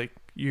works. Like,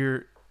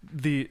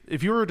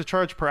 if you were to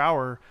charge per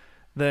hour,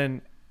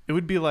 then it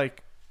would be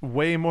like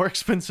way more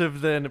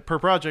expensive than per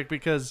project,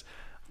 because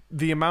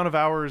the amount of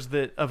hours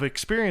of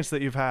experience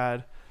that you've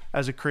had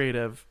as a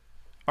creative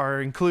are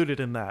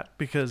included in that,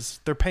 because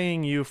they're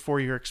paying you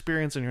for your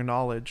experience and your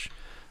knowledge.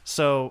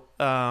 So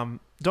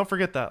don't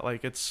forget that.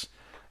 Like, it's,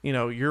 you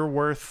know, you're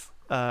worth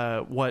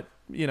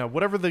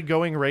whatever the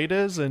going rate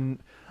is.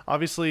 And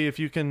obviously, if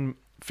you can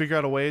figure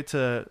out a way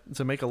to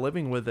make a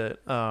living with it,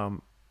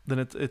 then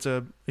it's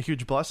a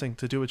huge blessing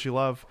to do what you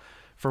love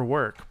for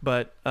work.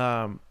 But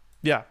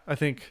yeah, I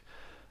think,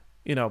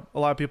 you know, a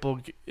lot of people,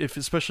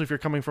 especially if you're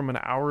coming from an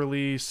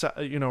hourly,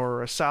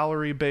 or a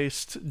salary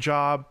based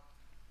job,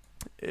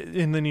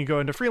 and then you go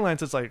into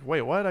freelance, it's like,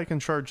 wait, what? I can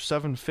charge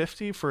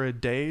 $750 for a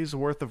day's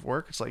worth of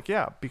work? It's like,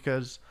 yeah,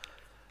 because,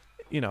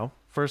 you know,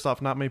 first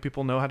off, not many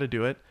people know how to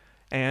do it,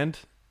 and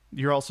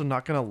you're also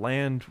not going to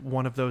land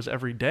one of those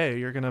every day.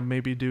 You're going to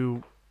maybe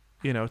do,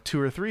 you know, 2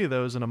 or 3 of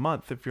those in a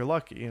month if you're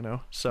lucky, you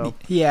know? So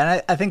yeah,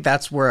 and I think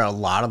that's where a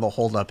lot of the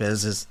holdup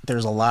is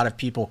there's a lot of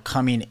people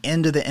coming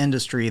into the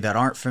industry that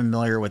aren't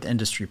familiar with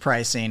industry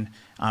pricing,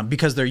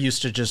 because they're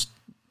used to just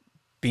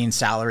being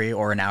salary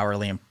or an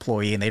hourly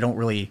employee, and they don't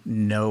really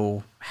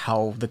know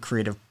how the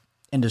creative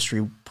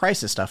industry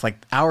prices stuff. Like,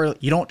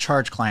 you don't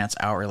charge clients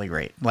hourly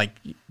rate. Like,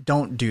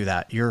 don't do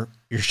that. You're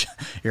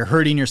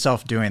hurting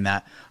yourself doing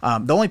that.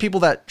 The only people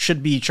that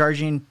should be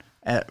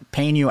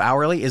paying you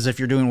hourly is if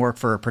you're doing work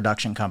for a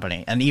production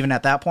company. And even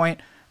at that point,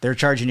 they're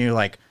charging you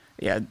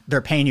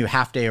they're paying you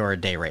half day or a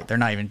day rate. They're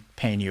not even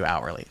paying you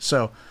hourly.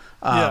 So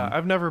yeah,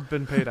 I've never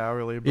been paid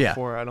hourly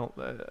before. Yeah. I don't,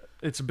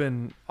 it's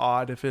been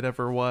odd if it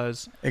ever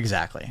was.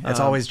 Exactly. It's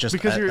always just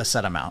a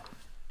set amount.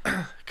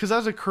 Because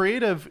as a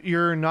creative,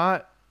 you're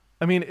not,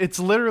 I mean, it's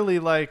literally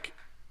like,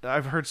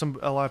 I've heard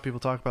a lot of people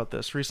talk about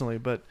this recently,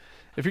 but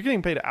if you're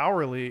getting paid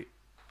hourly,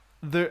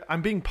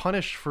 I'm being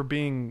punished for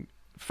being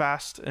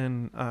fast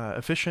and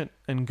efficient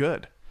and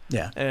good.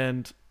 Yeah.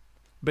 And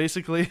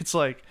Basically, it's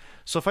like,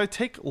 so if I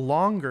take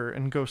longer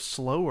and go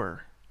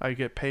slower, I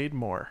get paid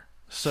more.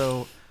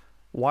 So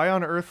why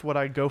on earth would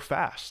I go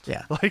fast?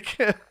 Yeah. Like,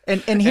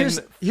 and here's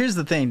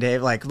the thing,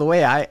 Dave. Like the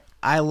way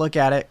I look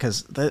at it,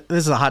 because this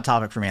is a hot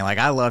topic for me. Like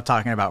I love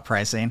talking about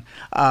pricing.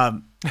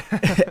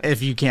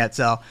 If you can't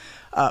tell,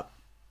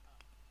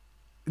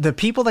 the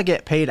people that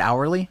get paid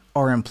hourly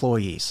are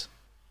employees.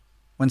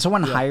 When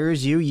someone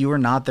hires you, you are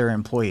not their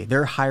employee.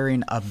 They're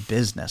hiring a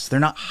business. They're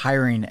not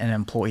hiring an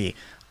employee.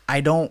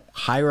 I don't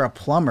hire a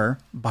plumber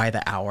by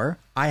the hour.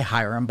 I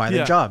hire him by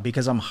the job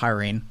because I'm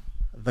hiring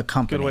the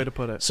company. Good way to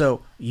put it.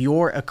 So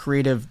you're a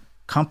creative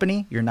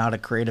company. You're not a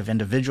creative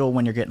individual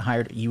when you're getting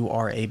hired. You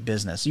are a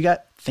business. You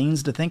got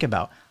things to think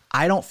about.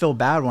 I don't feel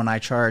bad when I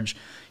charge,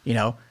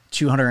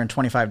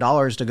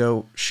 $225 to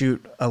go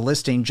shoot a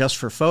listing just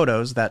for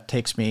photos that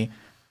takes me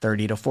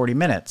 30 to 40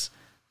 minutes.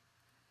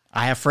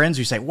 I have friends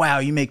who say, wow,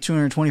 you make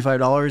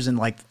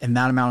 $225 in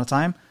that amount of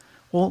time.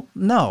 Well,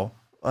 no,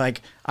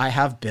 like I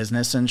have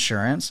business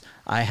insurance.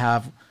 I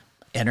have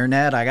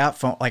internet. I got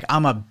phone. Like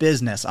I'm a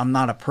business. I'm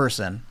not a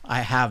person.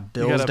 I have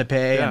bills to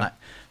pay and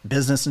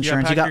business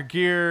insurance. You got your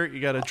gear. You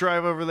got to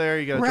drive over there.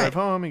 You got to drive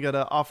home. You got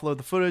to offload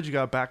the footage. You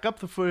got to back up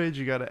the footage.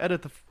 You got to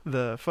edit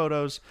the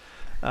photos.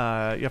 You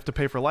have to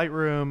pay for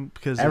Lightroom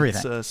because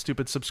it's a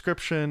stupid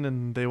subscription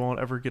and they won't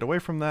ever get away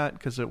from that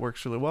because it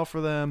works really well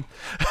for them.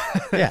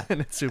 Yeah.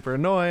 And it's super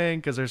annoying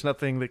because there's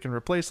nothing that can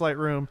replace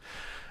Lightroom.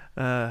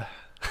 Yeah.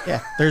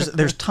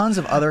 There's tons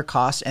of other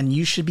costs, and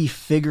you should be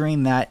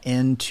figuring that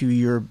into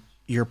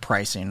your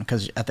pricing,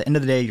 because at the end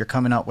of the day, you're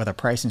coming up with a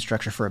pricing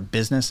structure for a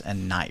business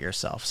and not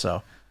yourself.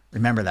 So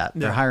remember that.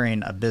 They're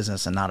hiring a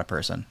business and not a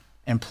person.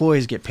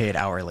 Employees get paid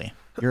hourly.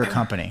 You're a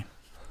company.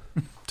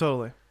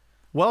 Totally.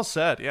 Well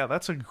said. Yeah,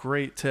 that's a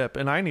great tip.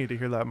 And I need to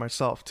hear that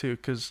myself too,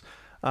 because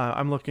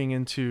I'm looking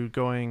into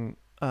going,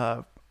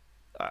 I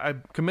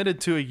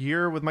committed to a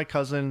year with my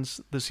cousins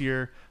this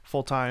year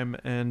full time,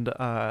 and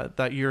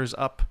that year is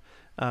up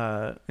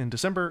in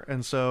December.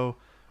 And so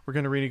we're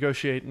going to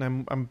renegotiate, and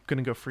I'm going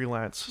to go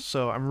freelance.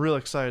 So I'm real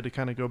excited to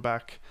kind of go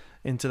back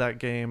into that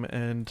game.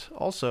 And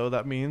also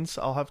that means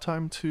I'll have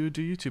time to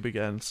do YouTube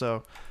again.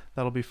 So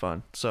that'll be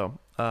fun. So,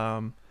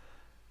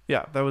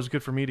 yeah, that was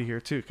good for me to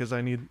hear too, because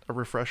I need a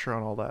refresher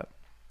on all that.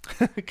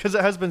 Because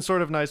it has been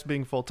sort of nice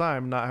being full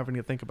time, not having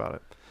to think about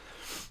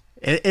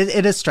it.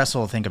 It is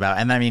stressful to think about.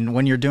 And I mean,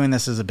 when you're doing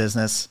this as a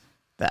business,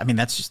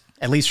 that's just,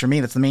 at least for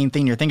me, that's the main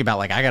thing you're thinking about.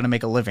 Like, I got to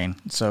make a living.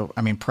 So,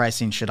 I mean,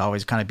 pricing should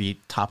always kind of be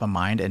top of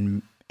mind,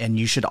 and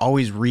you should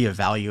always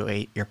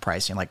reevaluate your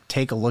pricing. Like,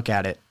 take a look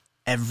at it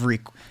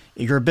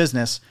you're a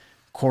business,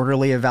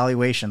 quarterly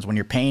evaluations. When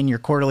you're paying your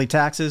quarterly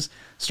taxes,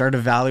 start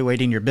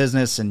evaluating your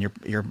business and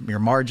your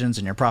margins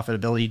and your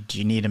profitability. Do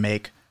you need to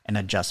make an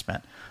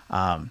adjustment?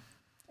 And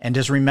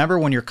just remember,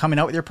 when you're coming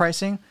out with your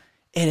pricing,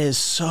 it is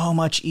so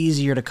much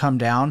easier to come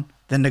down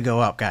than to go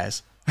up,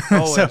 guys.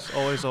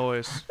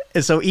 Always.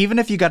 So even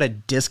if you got to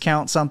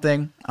discount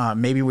something,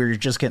 maybe where you're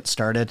just getting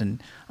started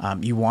and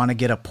you want to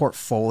get a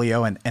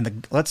portfolio,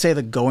 and let's say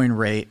the going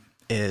rate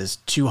is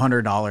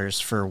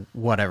 $200 for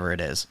whatever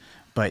it is,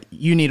 but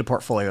you need a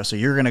portfolio. So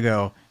you're going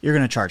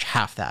to charge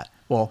half that.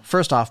 Well,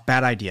 first off,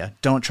 bad idea.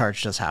 Don't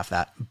charge just half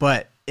that.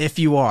 But if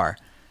you are,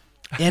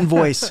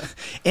 invoice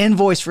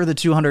for the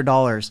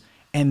 $200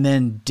 and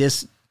then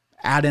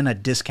add in a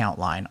discount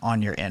line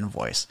on your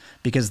invoice,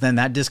 because then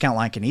that discount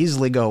line can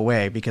easily go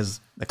away because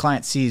the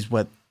client sees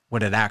what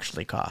it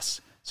actually costs.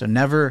 So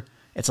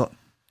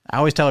I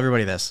always tell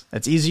everybody this.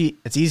 It's easy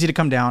to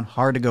come down,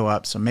 hard to go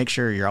up. So make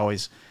sure you're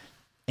always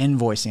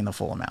invoicing the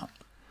full amount.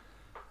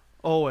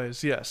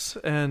 Always, yes.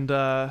 And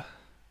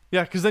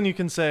because then you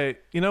can say,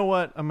 you know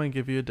what, I'm going to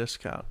give you a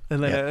discount.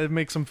 And then it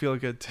makes them feel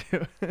good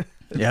too.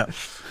 Yeah.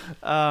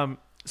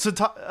 So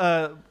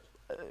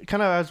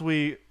kind of as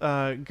we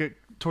get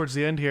towards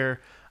the end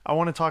here, I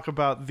want to talk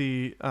about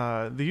the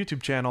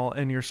YouTube channel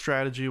and your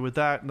strategy with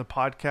that, and the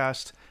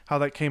podcast, how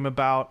that came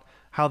about,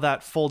 how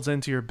that folds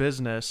into your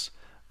business.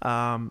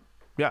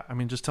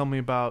 Just tell me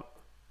about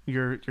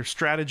your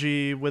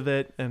strategy with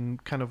it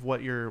and kind of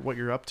what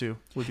you're up to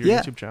with your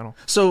YouTube channel.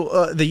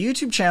 So the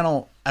YouTube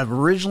channel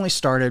originally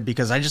started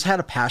because I just had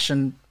a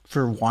passion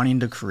for wanting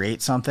to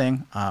create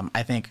something.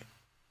 I think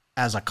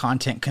as a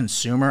content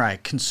consumer, I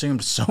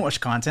consumed so much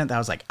content that I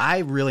was like, I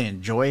really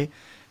enjoy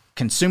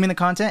consuming the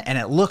content, and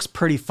it looks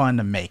pretty fun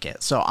to make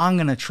it. So I'm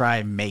going to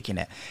try making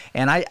it.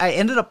 And I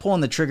ended up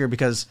pulling the trigger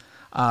because,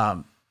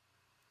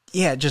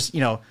 we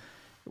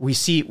always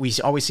see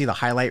the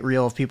highlight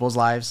reel of people's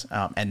lives,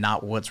 and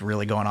not what's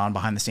really going on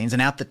behind the scenes.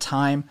 And at the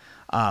time,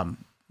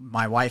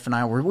 my wife and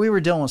I we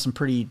were dealing with some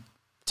pretty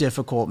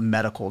difficult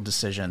medical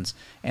decisions.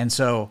 And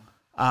so,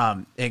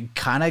 it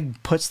kind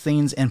of puts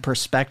things in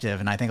perspective.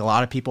 And I think a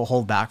lot of people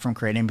hold back from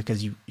creating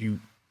because you're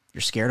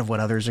scared of what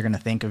others are going to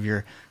think of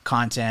your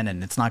content,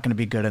 and it's not going to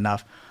be good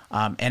enough.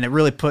 And it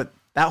really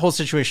that whole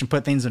situation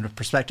put things into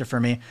perspective for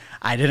me.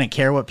 I didn't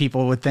care what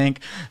people would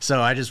think.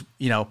 So I just,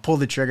 pulled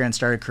the trigger and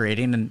started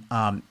creating,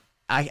 and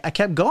I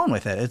kept going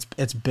with it.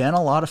 It's been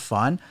a lot of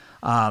fun.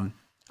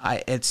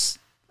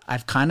 I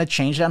I've kind of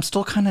changed it. I'm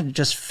still kind of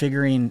just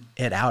figuring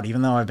it out,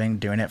 even though I've been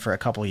doing it for a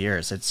couple of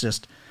years. It's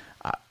just,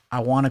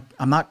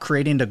 I'm not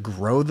creating to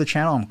grow the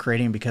channel. I'm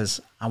creating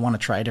because I want to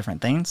try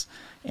different things.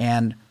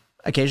 And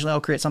occasionally I'll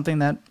create something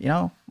that,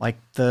 like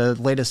the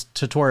latest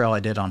tutorial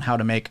I did on how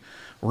to make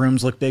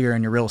rooms look bigger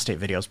in your real estate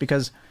videos,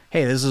 because,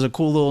 hey, this is a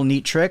cool little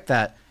neat trick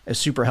that is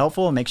super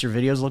helpful. It makes your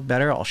videos look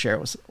better. I'll share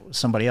it with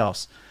somebody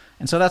else.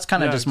 And so that's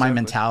kind of just my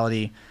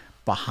mentality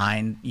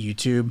behind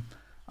YouTube.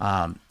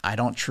 I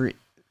don't treat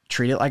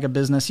it like a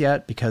business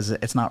yet, because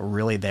it's not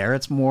really there.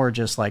 It's more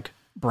just like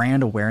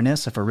brand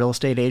awareness. If a real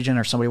estate agent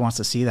or somebody wants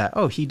to see that,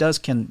 oh, he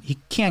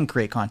can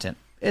create content,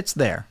 it's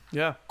there.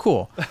 Yeah.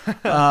 Cool.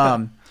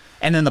 And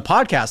then the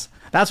podcast,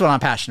 that's what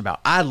I'm passionate about.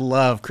 I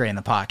love creating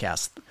the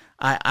podcast.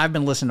 I've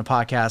been listening to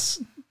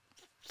podcasts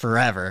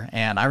forever,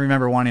 and I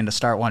remember wanting to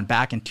start one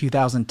back in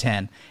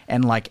 2010.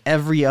 And like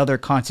every other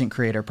content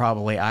creator,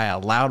 probably, I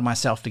allowed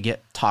myself to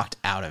get talked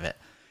out of it,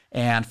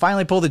 and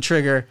finally pulled the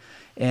trigger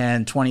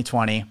in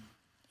 2020.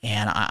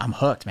 And I'm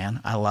hooked,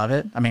 man. I love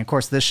it. I mean, of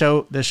course, this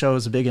show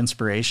is a big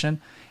inspiration,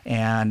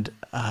 and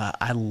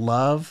I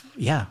love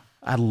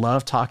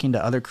talking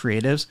to other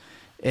creatives.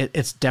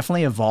 It's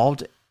definitely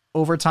evolved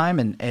over time,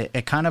 and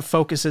it kind of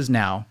focuses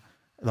now.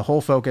 The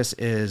whole focus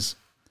is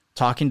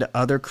talking to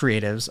other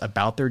creatives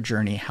about their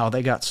journey, how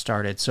they got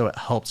started, so it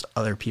helps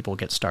other people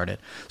get started.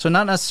 So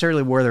not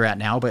necessarily where they're at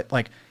now, but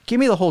like, give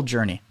me the whole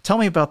journey. Tell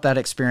me about that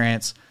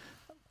experience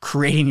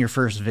creating your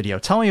first video.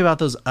 Tell me about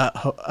those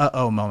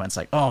uh-oh moments,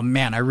 like, oh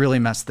man, I really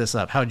messed this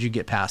up. How'd you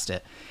get past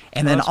it?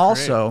 And then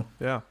also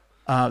the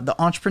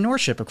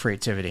entrepreneurship of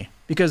creativity,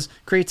 because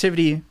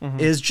creativity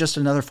is just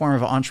another form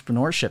of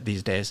entrepreneurship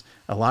these days.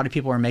 A lot of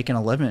people are making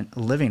a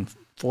living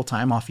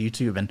full-time off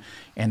YouTube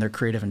and their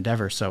creative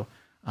endeavors. So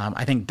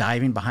I think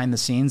diving behind the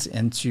scenes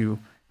into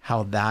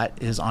how that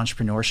is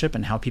entrepreneurship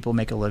and how people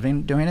make a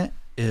living doing it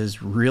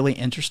is really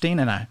interesting.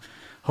 And I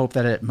hope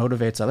that it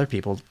motivates other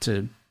people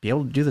to be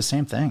able to do the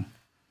same thing.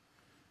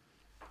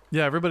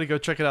 Yeah, everybody go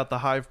check it out, the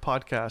Hive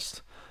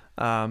podcast.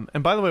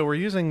 And by the way, we're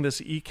using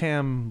this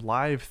Ecamm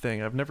Live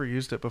thing. I've never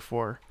used it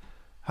before.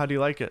 How do you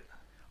like it?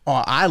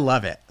 Oh, I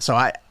love it. So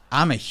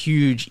I'm a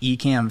huge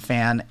Ecamm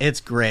fan.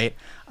 It's great.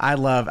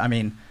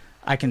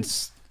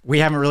 We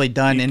haven't really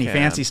done any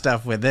fancy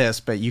stuff with this,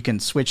 but you can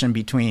switch in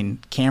between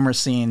camera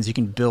scenes. You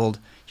can build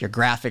your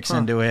graphics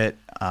into it.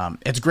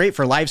 It's great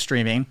for live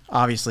streaming,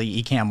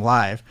 obviously, Ecamm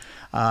Live.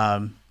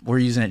 We're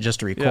using it just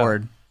to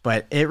record,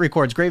 but it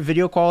records great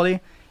video quality,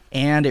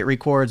 and it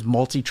records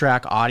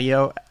multi-track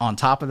audio on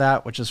top of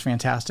that, which is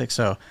fantastic.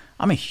 So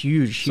I'm a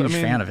huge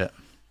fan of it.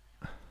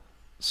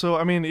 So,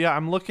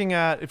 I'm looking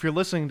at, if you're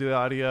listening to the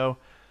audio,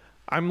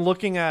 I'm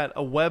looking at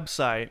a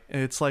website.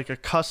 It's like a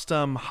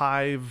custom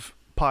Hive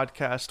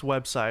podcast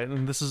website,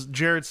 and this is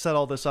Jared set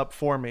all this up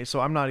for me, so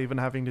I'm not even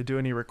having to do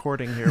any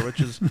recording here, which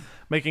is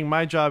making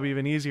my job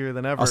even easier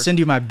than ever. I'll send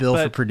you my bill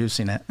for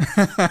producing it.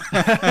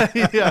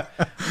 Yeah,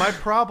 my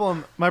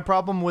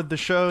problem with the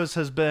shows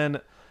has been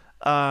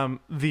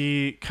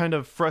the kind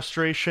of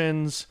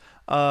frustrations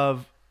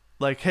of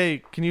like,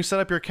 hey, can you set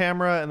up your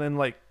camera and then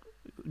like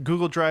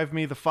Google Drive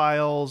me the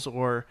files,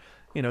 or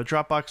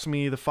Dropbox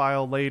me the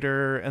file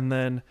later, and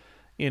then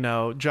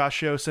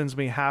Josh Yo sends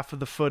me half of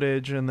the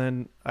footage, and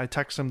then I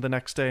text him the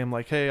next day. I'm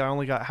like, hey, I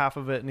only got half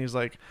of it. And he's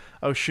like,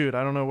 oh, shoot,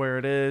 I don't know where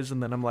it is.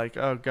 And then I'm like,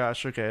 oh,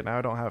 gosh, okay, now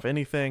I don't have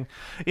anything.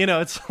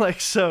 It's like,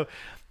 so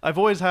I've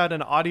always had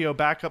an audio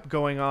backup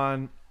going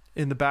on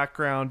in the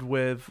background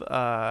with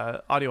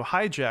Audio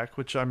Hijack,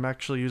 which I'm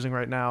actually using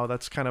right now.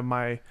 That's kind of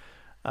my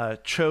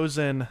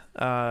chosen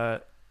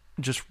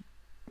just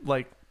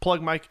like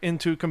plug mic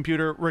into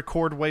computer,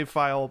 record WAV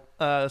file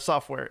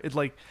software. It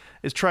like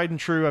is tried and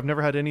true. I've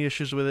never had any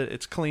issues with it.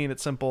 It's clean.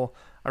 It's simple.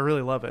 I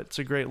really love it. It's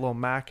a great little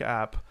Mac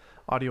app,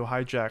 Audio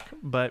Hijack.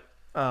 But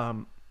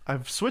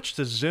I've switched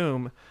to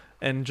Zoom,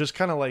 and just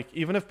kind of like,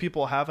 even if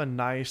people have a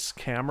nice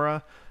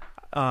camera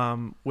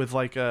with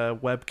like a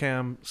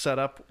webcam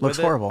setup, looks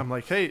horrible. I'm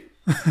like, hey,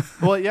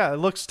 well, yeah, it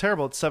looks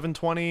terrible. It's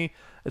 720.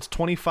 It's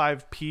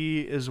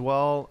 25p as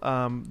well.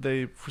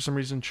 They for some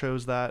reason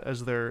chose that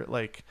as their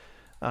like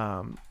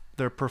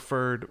their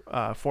preferred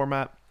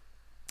format.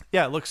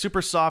 Yeah, it looks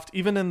super soft.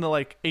 Even in the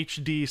like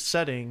HD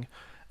setting,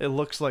 it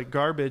looks like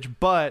garbage,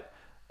 but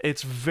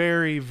it's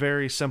very,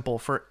 very simple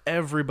for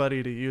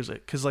everybody to use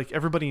it, because like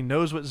everybody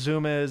knows what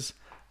Zoom is.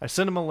 I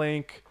send them a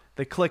link,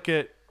 they click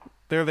it,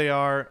 there they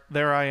are,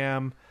 there I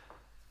am.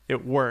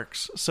 It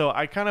works. So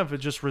I kind of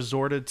just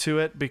resorted to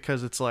it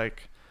because it's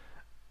like,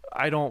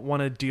 I don't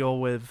want to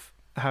deal with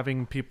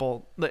having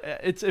people.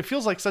 It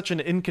feels like such an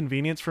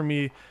inconvenience for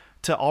me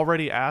to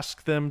already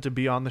ask them to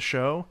be on the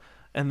show,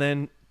 and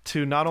then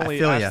to not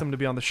only ask them to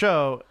be on the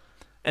show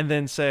and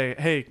then say,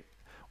 hey,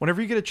 whenever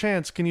you get a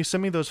chance, can you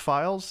send me those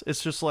files?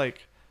 It's just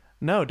like,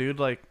 no, dude,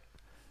 like,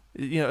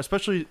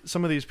 especially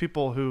some of these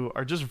people who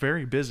are just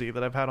very busy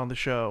that I've had on the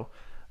show.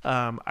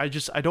 I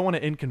don't want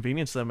to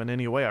inconvenience them in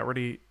any way. I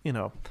already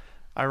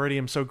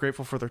am so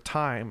grateful for their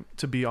time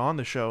to be on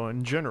the show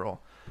in general.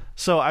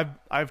 So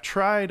I've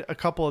tried a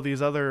couple of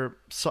these other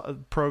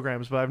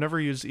programs, but I've never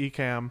used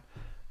Ecamm.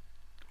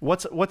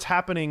 what's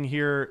happening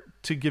here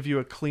to give you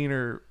a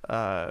cleaner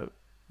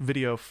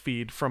video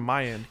feed from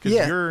my end?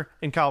 Because you're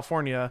in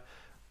California,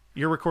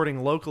 you're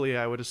recording locally,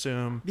 I would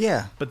assume.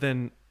 Yeah. But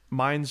then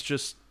mine's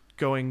just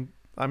going.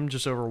 I'm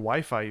just over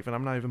Wi-Fi. Even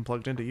I'm not even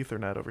plugged into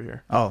Ethernet over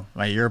here. Oh,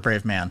 well, you're a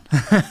brave man.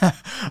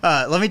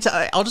 Let me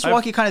tell. I'll just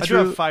walk you kind of through.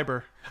 I do have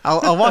fiber.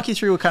 I'll walk you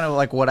through kind of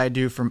like what I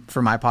do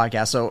for my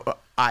podcast. So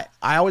I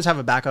always have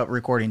a backup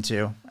recording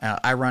too.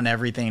 I run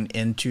everything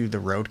into the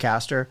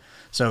Rodecaster.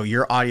 So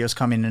your audio's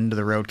coming into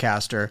the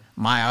Rodecaster.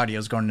 My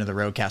audio's going into the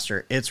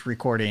Rodecaster. It's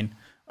recording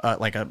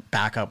like a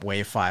backup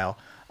WAV file.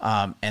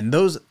 And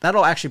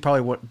that'll actually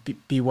probably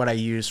be what I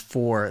use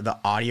for the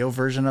audio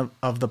version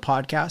of the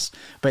podcast.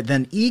 But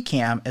then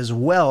Ecamm as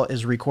well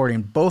is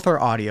recording both our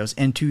audios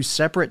into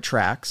separate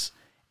tracks,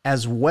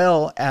 as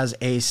well as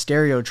a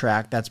stereo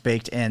track that's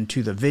baked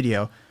into the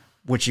video,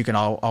 which you can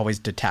always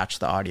detach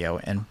the audio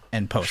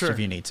and post if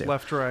you need to.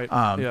 Left, right.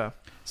 Yeah.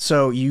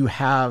 So you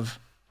have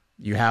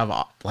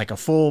like a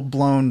full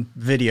blown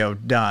video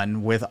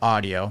done with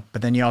audio,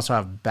 but then you also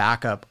have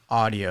backup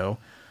audio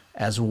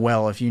as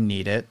well if you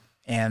need it.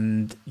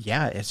 And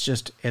yeah,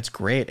 it's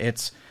great.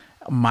 It's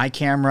my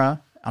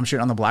camera. I'm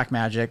shooting on the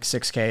Blackmagic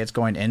 6K. It's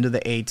going into the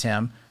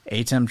ATEM.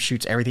 ATEM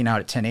shoots everything out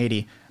at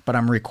 1080, but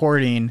I'm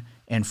recording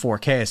in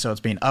 4K. So it's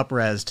being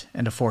up-resed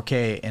into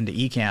 4K into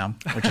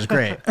Ecamm, which is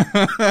great.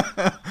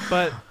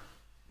 But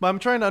I'm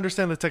trying to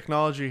understand the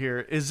technology here.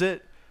 Is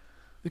it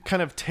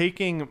kind of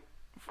taking,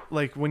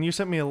 like when you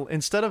sent me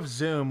instead of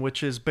Zoom,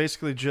 which is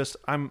basically just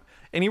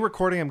any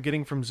recording I'm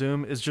getting from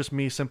Zoom is just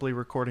me simply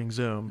recording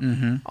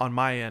Zoom on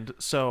my end.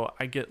 So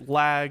I get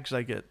lags.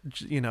 I get,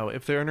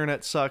 if their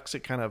internet sucks,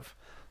 it kind of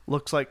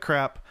looks like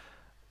crap.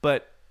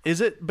 But is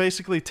it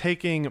basically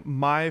taking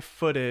my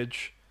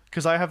footage?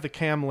 Because I have the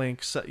cam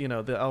links, the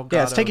Elgato.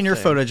 Yeah, it's taking your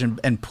footage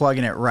and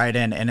plugging it right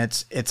in. And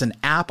it's an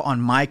app on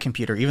my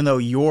computer, even though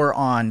you're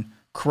on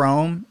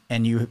Chrome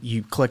and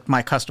you click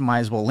my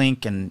customizable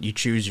link and you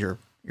choose your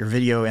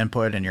video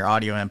input and your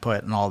audio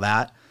input and all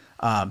that.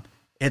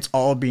 It's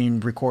all being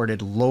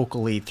recorded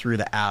locally through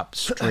the app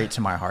straight to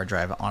my hard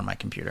drive on my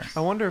computer. I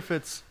wonder if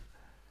it's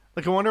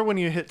like, I wonder when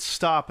you hit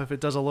stop, if it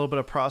does a little bit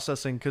of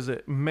processing, because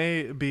it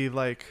may be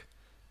like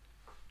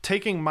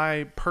taking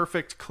my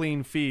perfect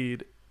clean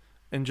feed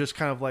and just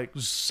kind of like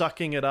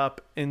sucking it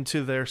up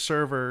into their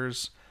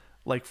servers,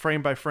 like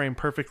frame by frame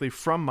perfectly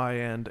from my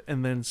end,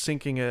 and then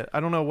syncing it. I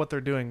don't know what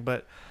they're doing,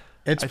 but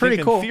it's pretty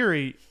cool. In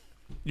theory,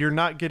 you're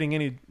not getting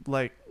any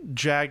like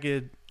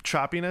jagged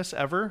choppiness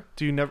ever.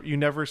 You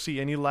never see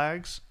any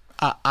lags?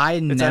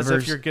 It's as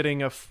if you're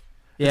getting it's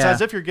as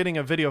if you're getting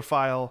a video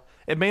file.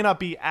 It may not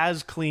be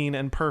as clean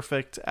and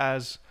perfect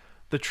as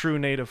the true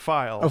native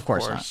file, of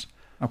course not.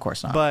 Of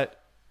course not.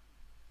 But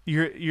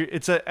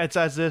it's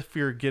as if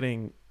you're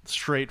getting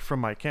straight from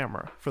my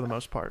camera for the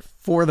most part.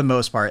 For the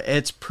most part,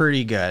 it's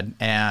pretty good.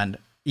 And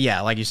yeah,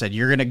 like you said,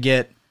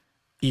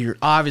 you're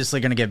obviously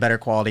going to get better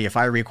quality if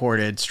I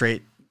recorded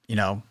straight,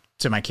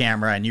 to my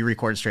camera and you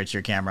record straight to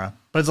your camera.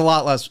 But it's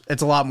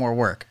a lot more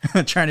work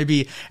trying to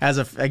be as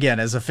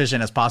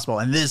efficient as possible.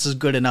 And this is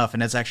good enough.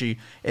 And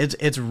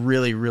it's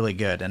really, really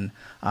good. And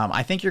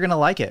I think you're going to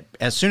like it.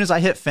 As soon as I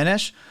hit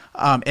finish,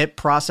 it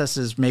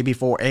processes maybe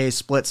for a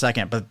split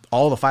second, but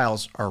all the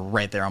files are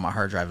right there on my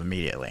hard drive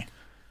immediately.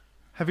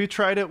 Have you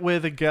tried it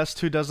with a guest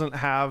who doesn't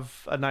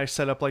have a nice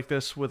setup like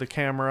this with a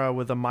camera,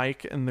 with a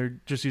mic, and they're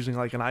just using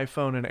like an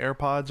iPhone and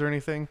AirPods or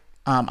anything?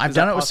 I've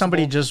done it with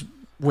somebody just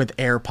with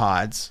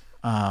AirPods.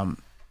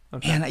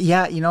 Okay. And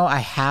yeah, I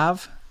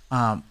have,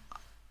 but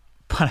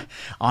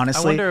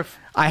honestly, I wonder if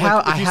I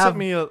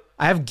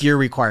have gear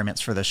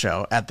requirements for the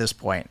show at this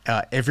point.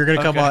 If you're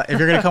gonna come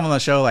on the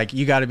show, like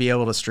you got to be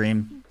able to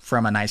stream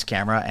from a nice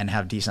camera and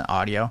have decent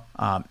audio.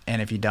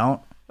 And if you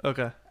don't,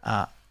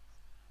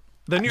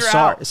 then you're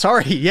out.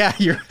 Sorry, yeah,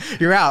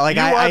 you're out. Like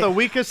you are the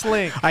weakest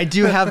link. I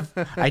do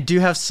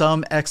have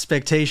some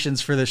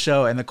expectations for the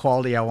show and the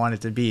quality I want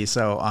it to be.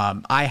 So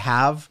I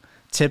have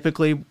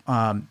typically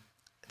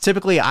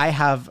I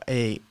have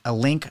a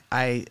link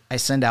I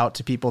send out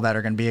to people that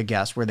are going to be a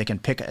guest where they can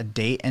pick a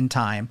date and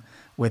time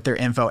with their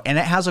info. And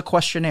it has a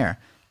questionnaire.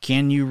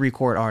 Can you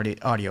record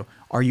audio?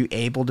 Are you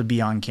able to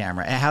be on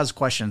camera? It has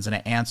questions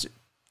and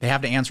they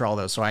have to answer all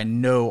those. So I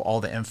know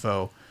all the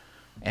info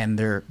and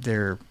their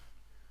gear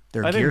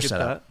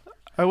setup.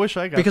 I wish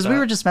I got because that. we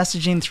were just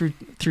messaging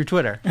through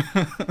Twitter.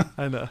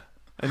 I know.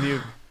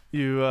 And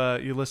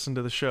you listen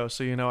to the show,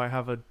 so I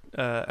have a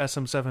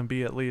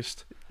SM7B at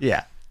least.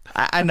 Yeah.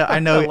 I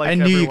know. Like I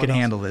knew you could else.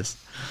 handle this.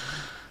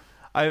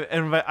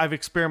 I've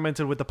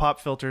experimented with the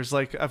pop filters.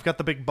 Like I've got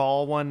the big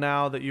ball one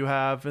now that you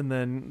have, and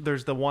then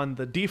there's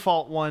the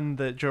default one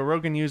that Joe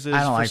Rogan uses.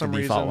 I don't like some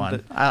the default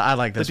reason. one. I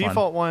like this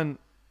one.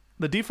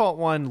 The default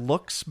one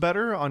looks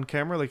better on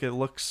camera. Like it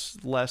looks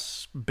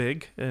less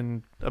big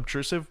and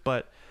obtrusive,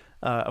 but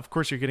of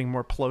course you're getting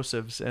more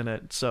plosives in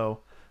it.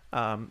 So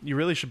you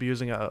really should be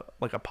using a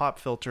pop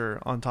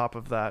filter on top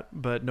of that,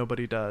 but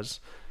nobody does.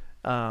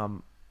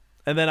 And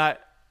then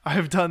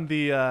I've done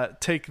the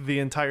take the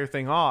entire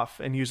thing off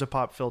and use a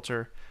pop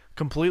filter,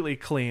 completely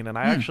clean, and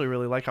I actually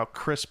really like how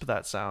crisp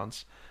that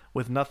sounds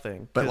with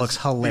nothing. But looks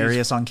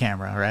hilarious on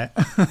camera, right?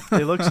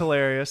 It looks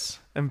hilarious,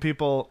 and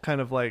people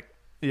kind of like,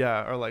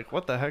 are like,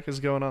 what the heck is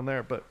going on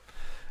there? But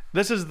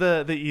this is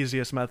the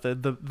easiest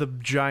method, the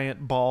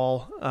giant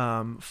ball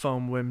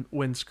foam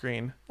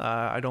windscreen.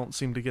 I don't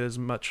seem to get as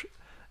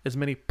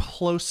many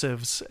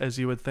plosives as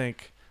you would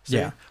think.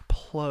 Yeah.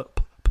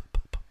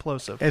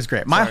 Plosive. It's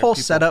great. My whole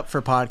setup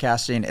for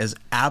podcasting is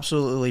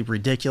absolutely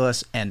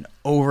ridiculous and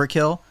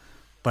overkill,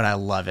 but I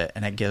love it,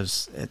 and it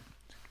gives it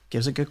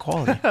good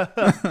quality.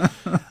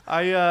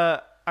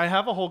 I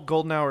have a whole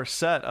golden hour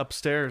set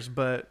upstairs,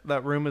 but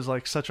that room is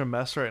like such a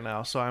mess right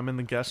now. So I'm in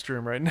the guest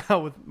room right now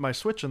with my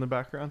Switch in the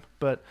background.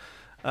 But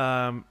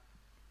so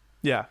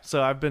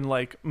I've been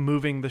like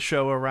moving the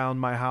show around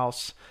my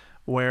house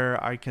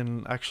where I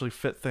can actually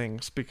fit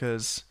things,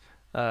 because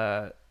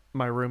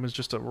my room is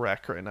just a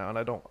wreck right now, and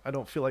I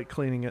don't feel like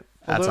cleaning it.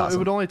 That's Although awesome. It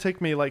would only take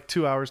me like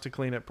 2 hours to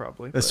clean it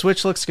probably. The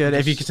Switch looks good.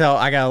 If you can tell,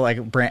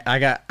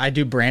 I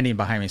do branding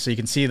behind me, so you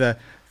can see the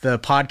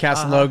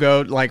podcast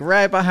logo like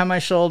right behind my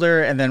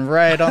shoulder, and then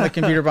right on the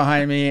computer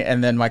behind me,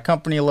 and then my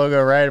company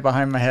logo right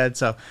behind my head.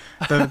 So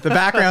the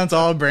background's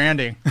all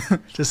branding,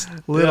 just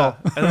little.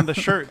 Yeah. And then the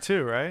shirt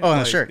too, right? Oh, and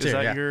the shirt too. Is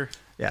that your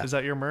Is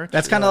that your merch?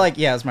 That's kind of like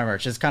it's my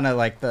merch. It's kind of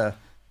like the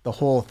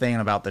whole thing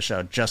about the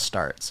show, Just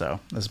Start. So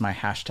this is my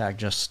hashtag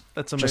Just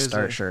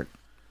Start shirt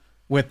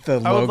with the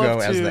logo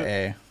as the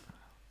A.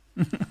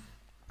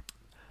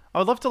 I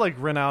would love to like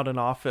rent out an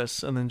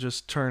office and then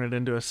just turn it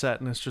into a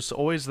set, and it's just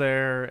always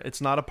there. It's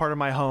not a part of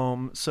my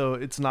home, so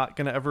it's not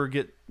going to ever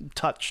get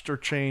touched or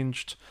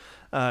changed.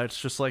 It's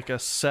just like a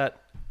set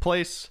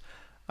place.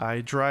 I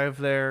drive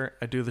there,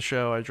 I do the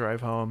show, I drive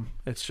home.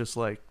 It's just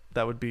like,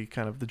 that would be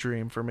kind of the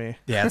dream for me.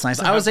 Yeah, it's nice.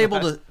 I was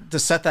able to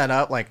set that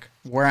up like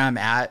where I'm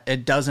at.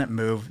 It doesn't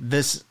move.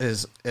 This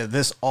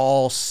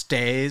all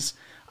stays.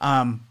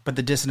 But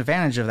the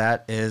disadvantage of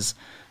that is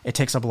it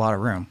takes up a lot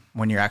of room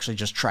when you're actually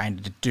just trying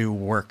to do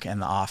work in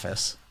the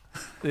office.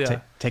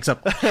 Yeah. Takes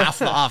up half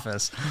the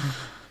office.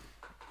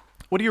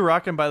 What are you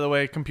rocking, by the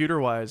way,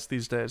 computer-wise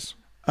these days?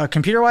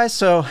 Computer-wise,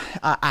 so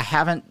I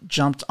haven't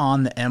jumped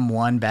on the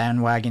M1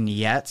 bandwagon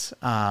yet.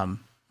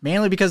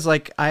 Mainly because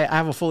like I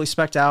have a fully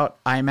spec'd out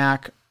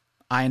iMac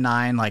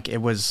i9. Like it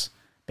was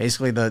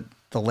basically the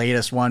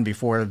latest one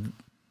before the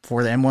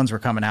M1s were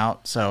coming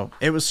out. So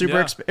it was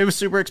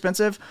super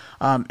expensive.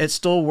 It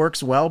still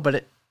works well,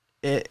 but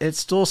it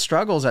still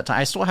struggles at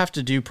times. I still have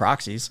to do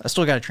proxies. I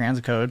still got to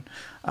transcode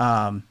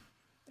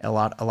a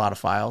lot of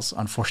files,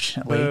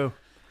 unfortunately. Boo.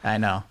 I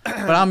know,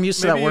 but I'm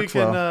used to that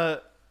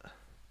workflow.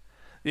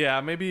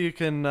 Maybe you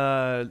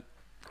can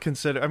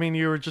consider. I mean,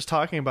 you were just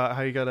talking about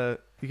how you gotta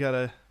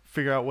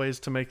figure out ways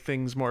to make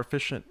things more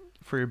efficient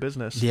for your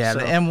business. Yeah, so.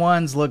 The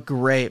M1s look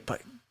great,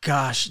 but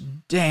gosh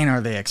dang, are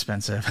they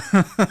expensive?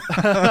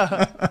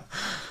 I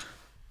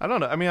don't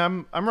know. I mean,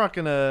 I'm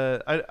rocking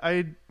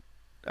I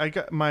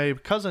got my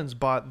cousins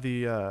bought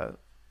the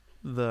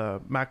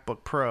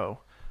MacBook Pro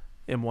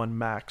M1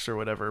 Max or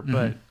whatever,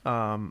 but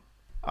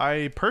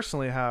I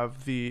personally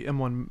have the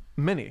M1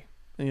 Mini.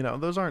 You know,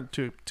 those aren't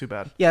too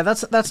bad. Yeah,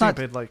 that's not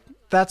paid like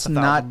that's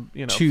not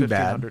too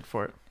bad $1,500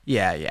 for it.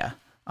 Yeah.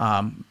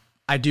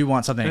 I do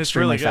want something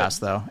extremely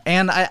fast though,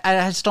 and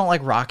I just don't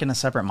like rocking a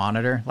separate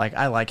monitor. Like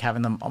I like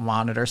having the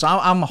monitor, so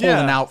I'm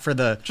holding out for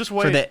the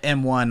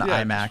M1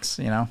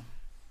 iMacs. You know,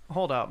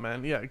 hold out,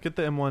 man. Yeah, get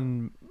the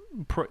M1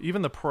 Pro.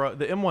 Even the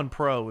M1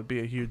 Pro would be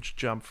a huge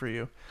jump for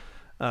you.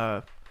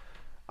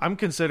 I'm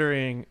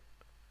considering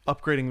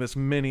upgrading this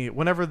Mini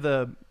whenever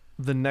the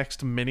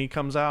next Mini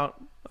comes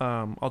out.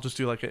 I'll just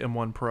do like an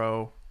M1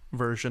 Pro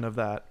version of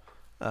that,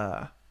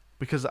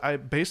 because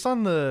based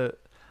on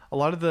a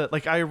lot of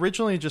I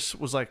originally just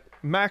was like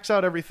max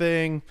out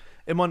everything,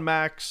 M1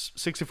 Max,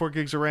 64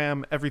 gigs of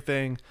RAM,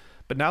 everything.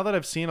 But now that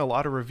I've seen a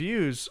lot of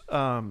reviews,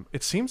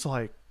 it seems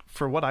like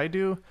for what I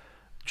do,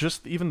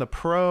 just even the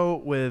Pro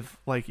with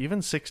like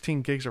even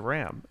 16 gigs of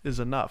RAM is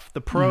enough.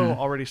 The Pro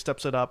already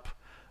steps it up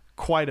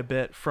quite a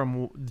bit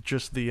from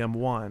just the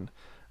M1.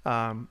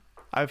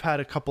 I've had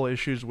a couple of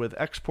issues with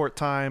export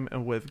time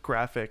and with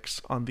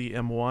graphics on the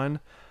M1,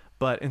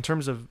 but in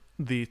terms of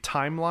the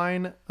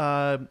timeline,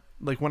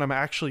 like when I'm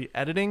actually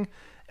editing,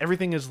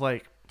 everything is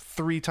like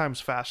 3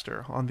 times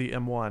faster on the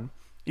M1.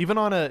 Even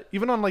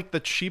on like the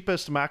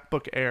cheapest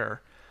MacBook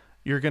Air,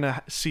 you're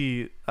gonna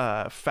see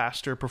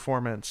faster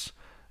performance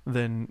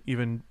than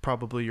even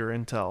probably your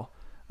Intel.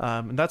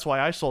 And that's why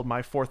I sold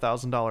my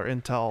 $4,000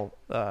 Intel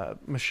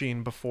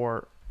machine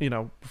before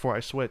I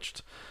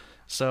switched.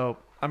 So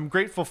I'm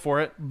grateful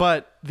for it,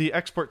 but the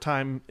export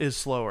time is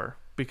slower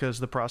because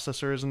the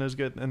processor isn't as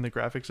good and the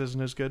graphics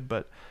isn't as good.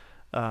 But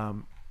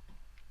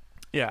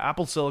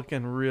Apple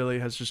Silicon really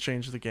has just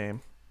changed the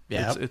game.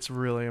 Yeah, it's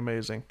really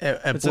amazing.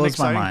 It's an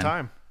exciting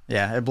time.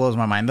 Yeah, it blows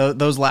my mind.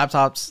 Those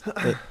laptops,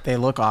 they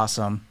look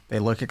awesome. They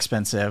look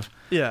expensive.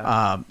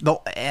 Yeah.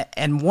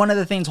 And one of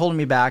the things holding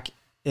me back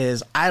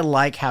is I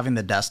like having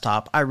the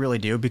desktop. I really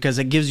do, because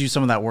it gives you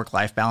some of that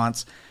work-life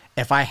balance.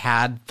 if I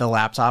had the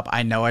laptop,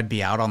 I know I'd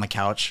be out on the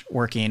couch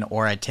working,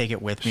 or I'd take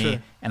it with me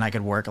Sure. and I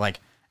could work. Like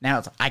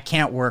now I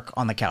can't work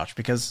on the couch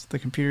because the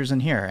computer's in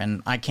here,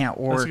 and I can't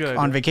work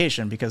on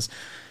vacation because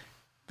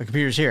the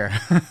computer's here.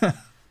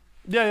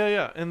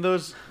 Yeah. And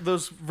those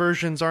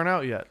versions aren't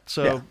out yet.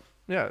 So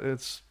yeah,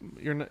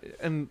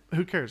 and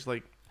who cares?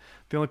 Like,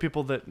 the only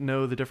people that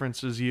know the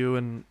difference is you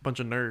and a bunch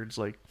of nerds.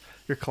 Like,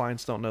 your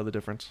clients don't know the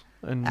difference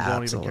and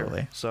won't even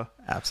care. So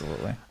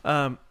absolutely.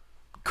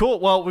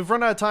 Cool. Well, we've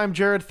run out of time,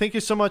 Jared. Thank you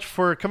so much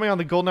for coming on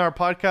the Golden Hour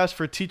podcast,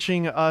 for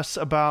teaching us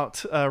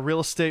about real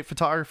estate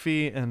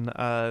photography and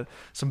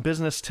some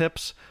business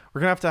tips.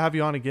 We're going to have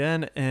you on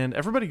again, and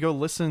everybody go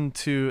listen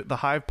to the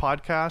Hive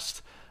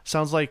podcast.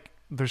 Sounds like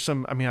there's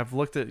some, I mean, I've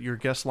looked at your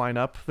guest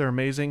lineup. They're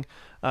amazing.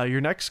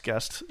 Your next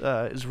guest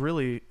is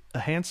really a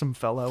handsome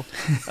fellow.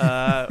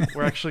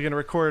 We're actually going to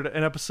record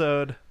an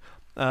episode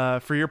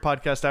for your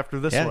podcast after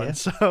this one. Yeah.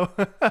 So,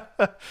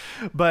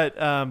 but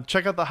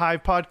check out the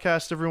Hive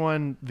podcast,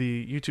 everyone.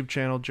 The YouTube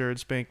channel, Jared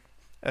Spink,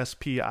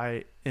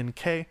 Spink.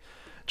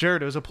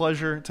 Jared, it was a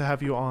pleasure to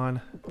have you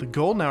on the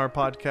Golden Hour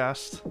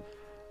podcast.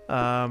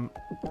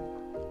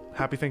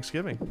 Happy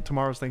Thanksgiving.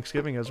 Tomorrow's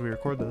Thanksgiving as we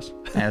record this.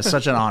 Yeah, it's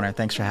such an honor.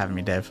 Thanks for having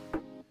me, Dave.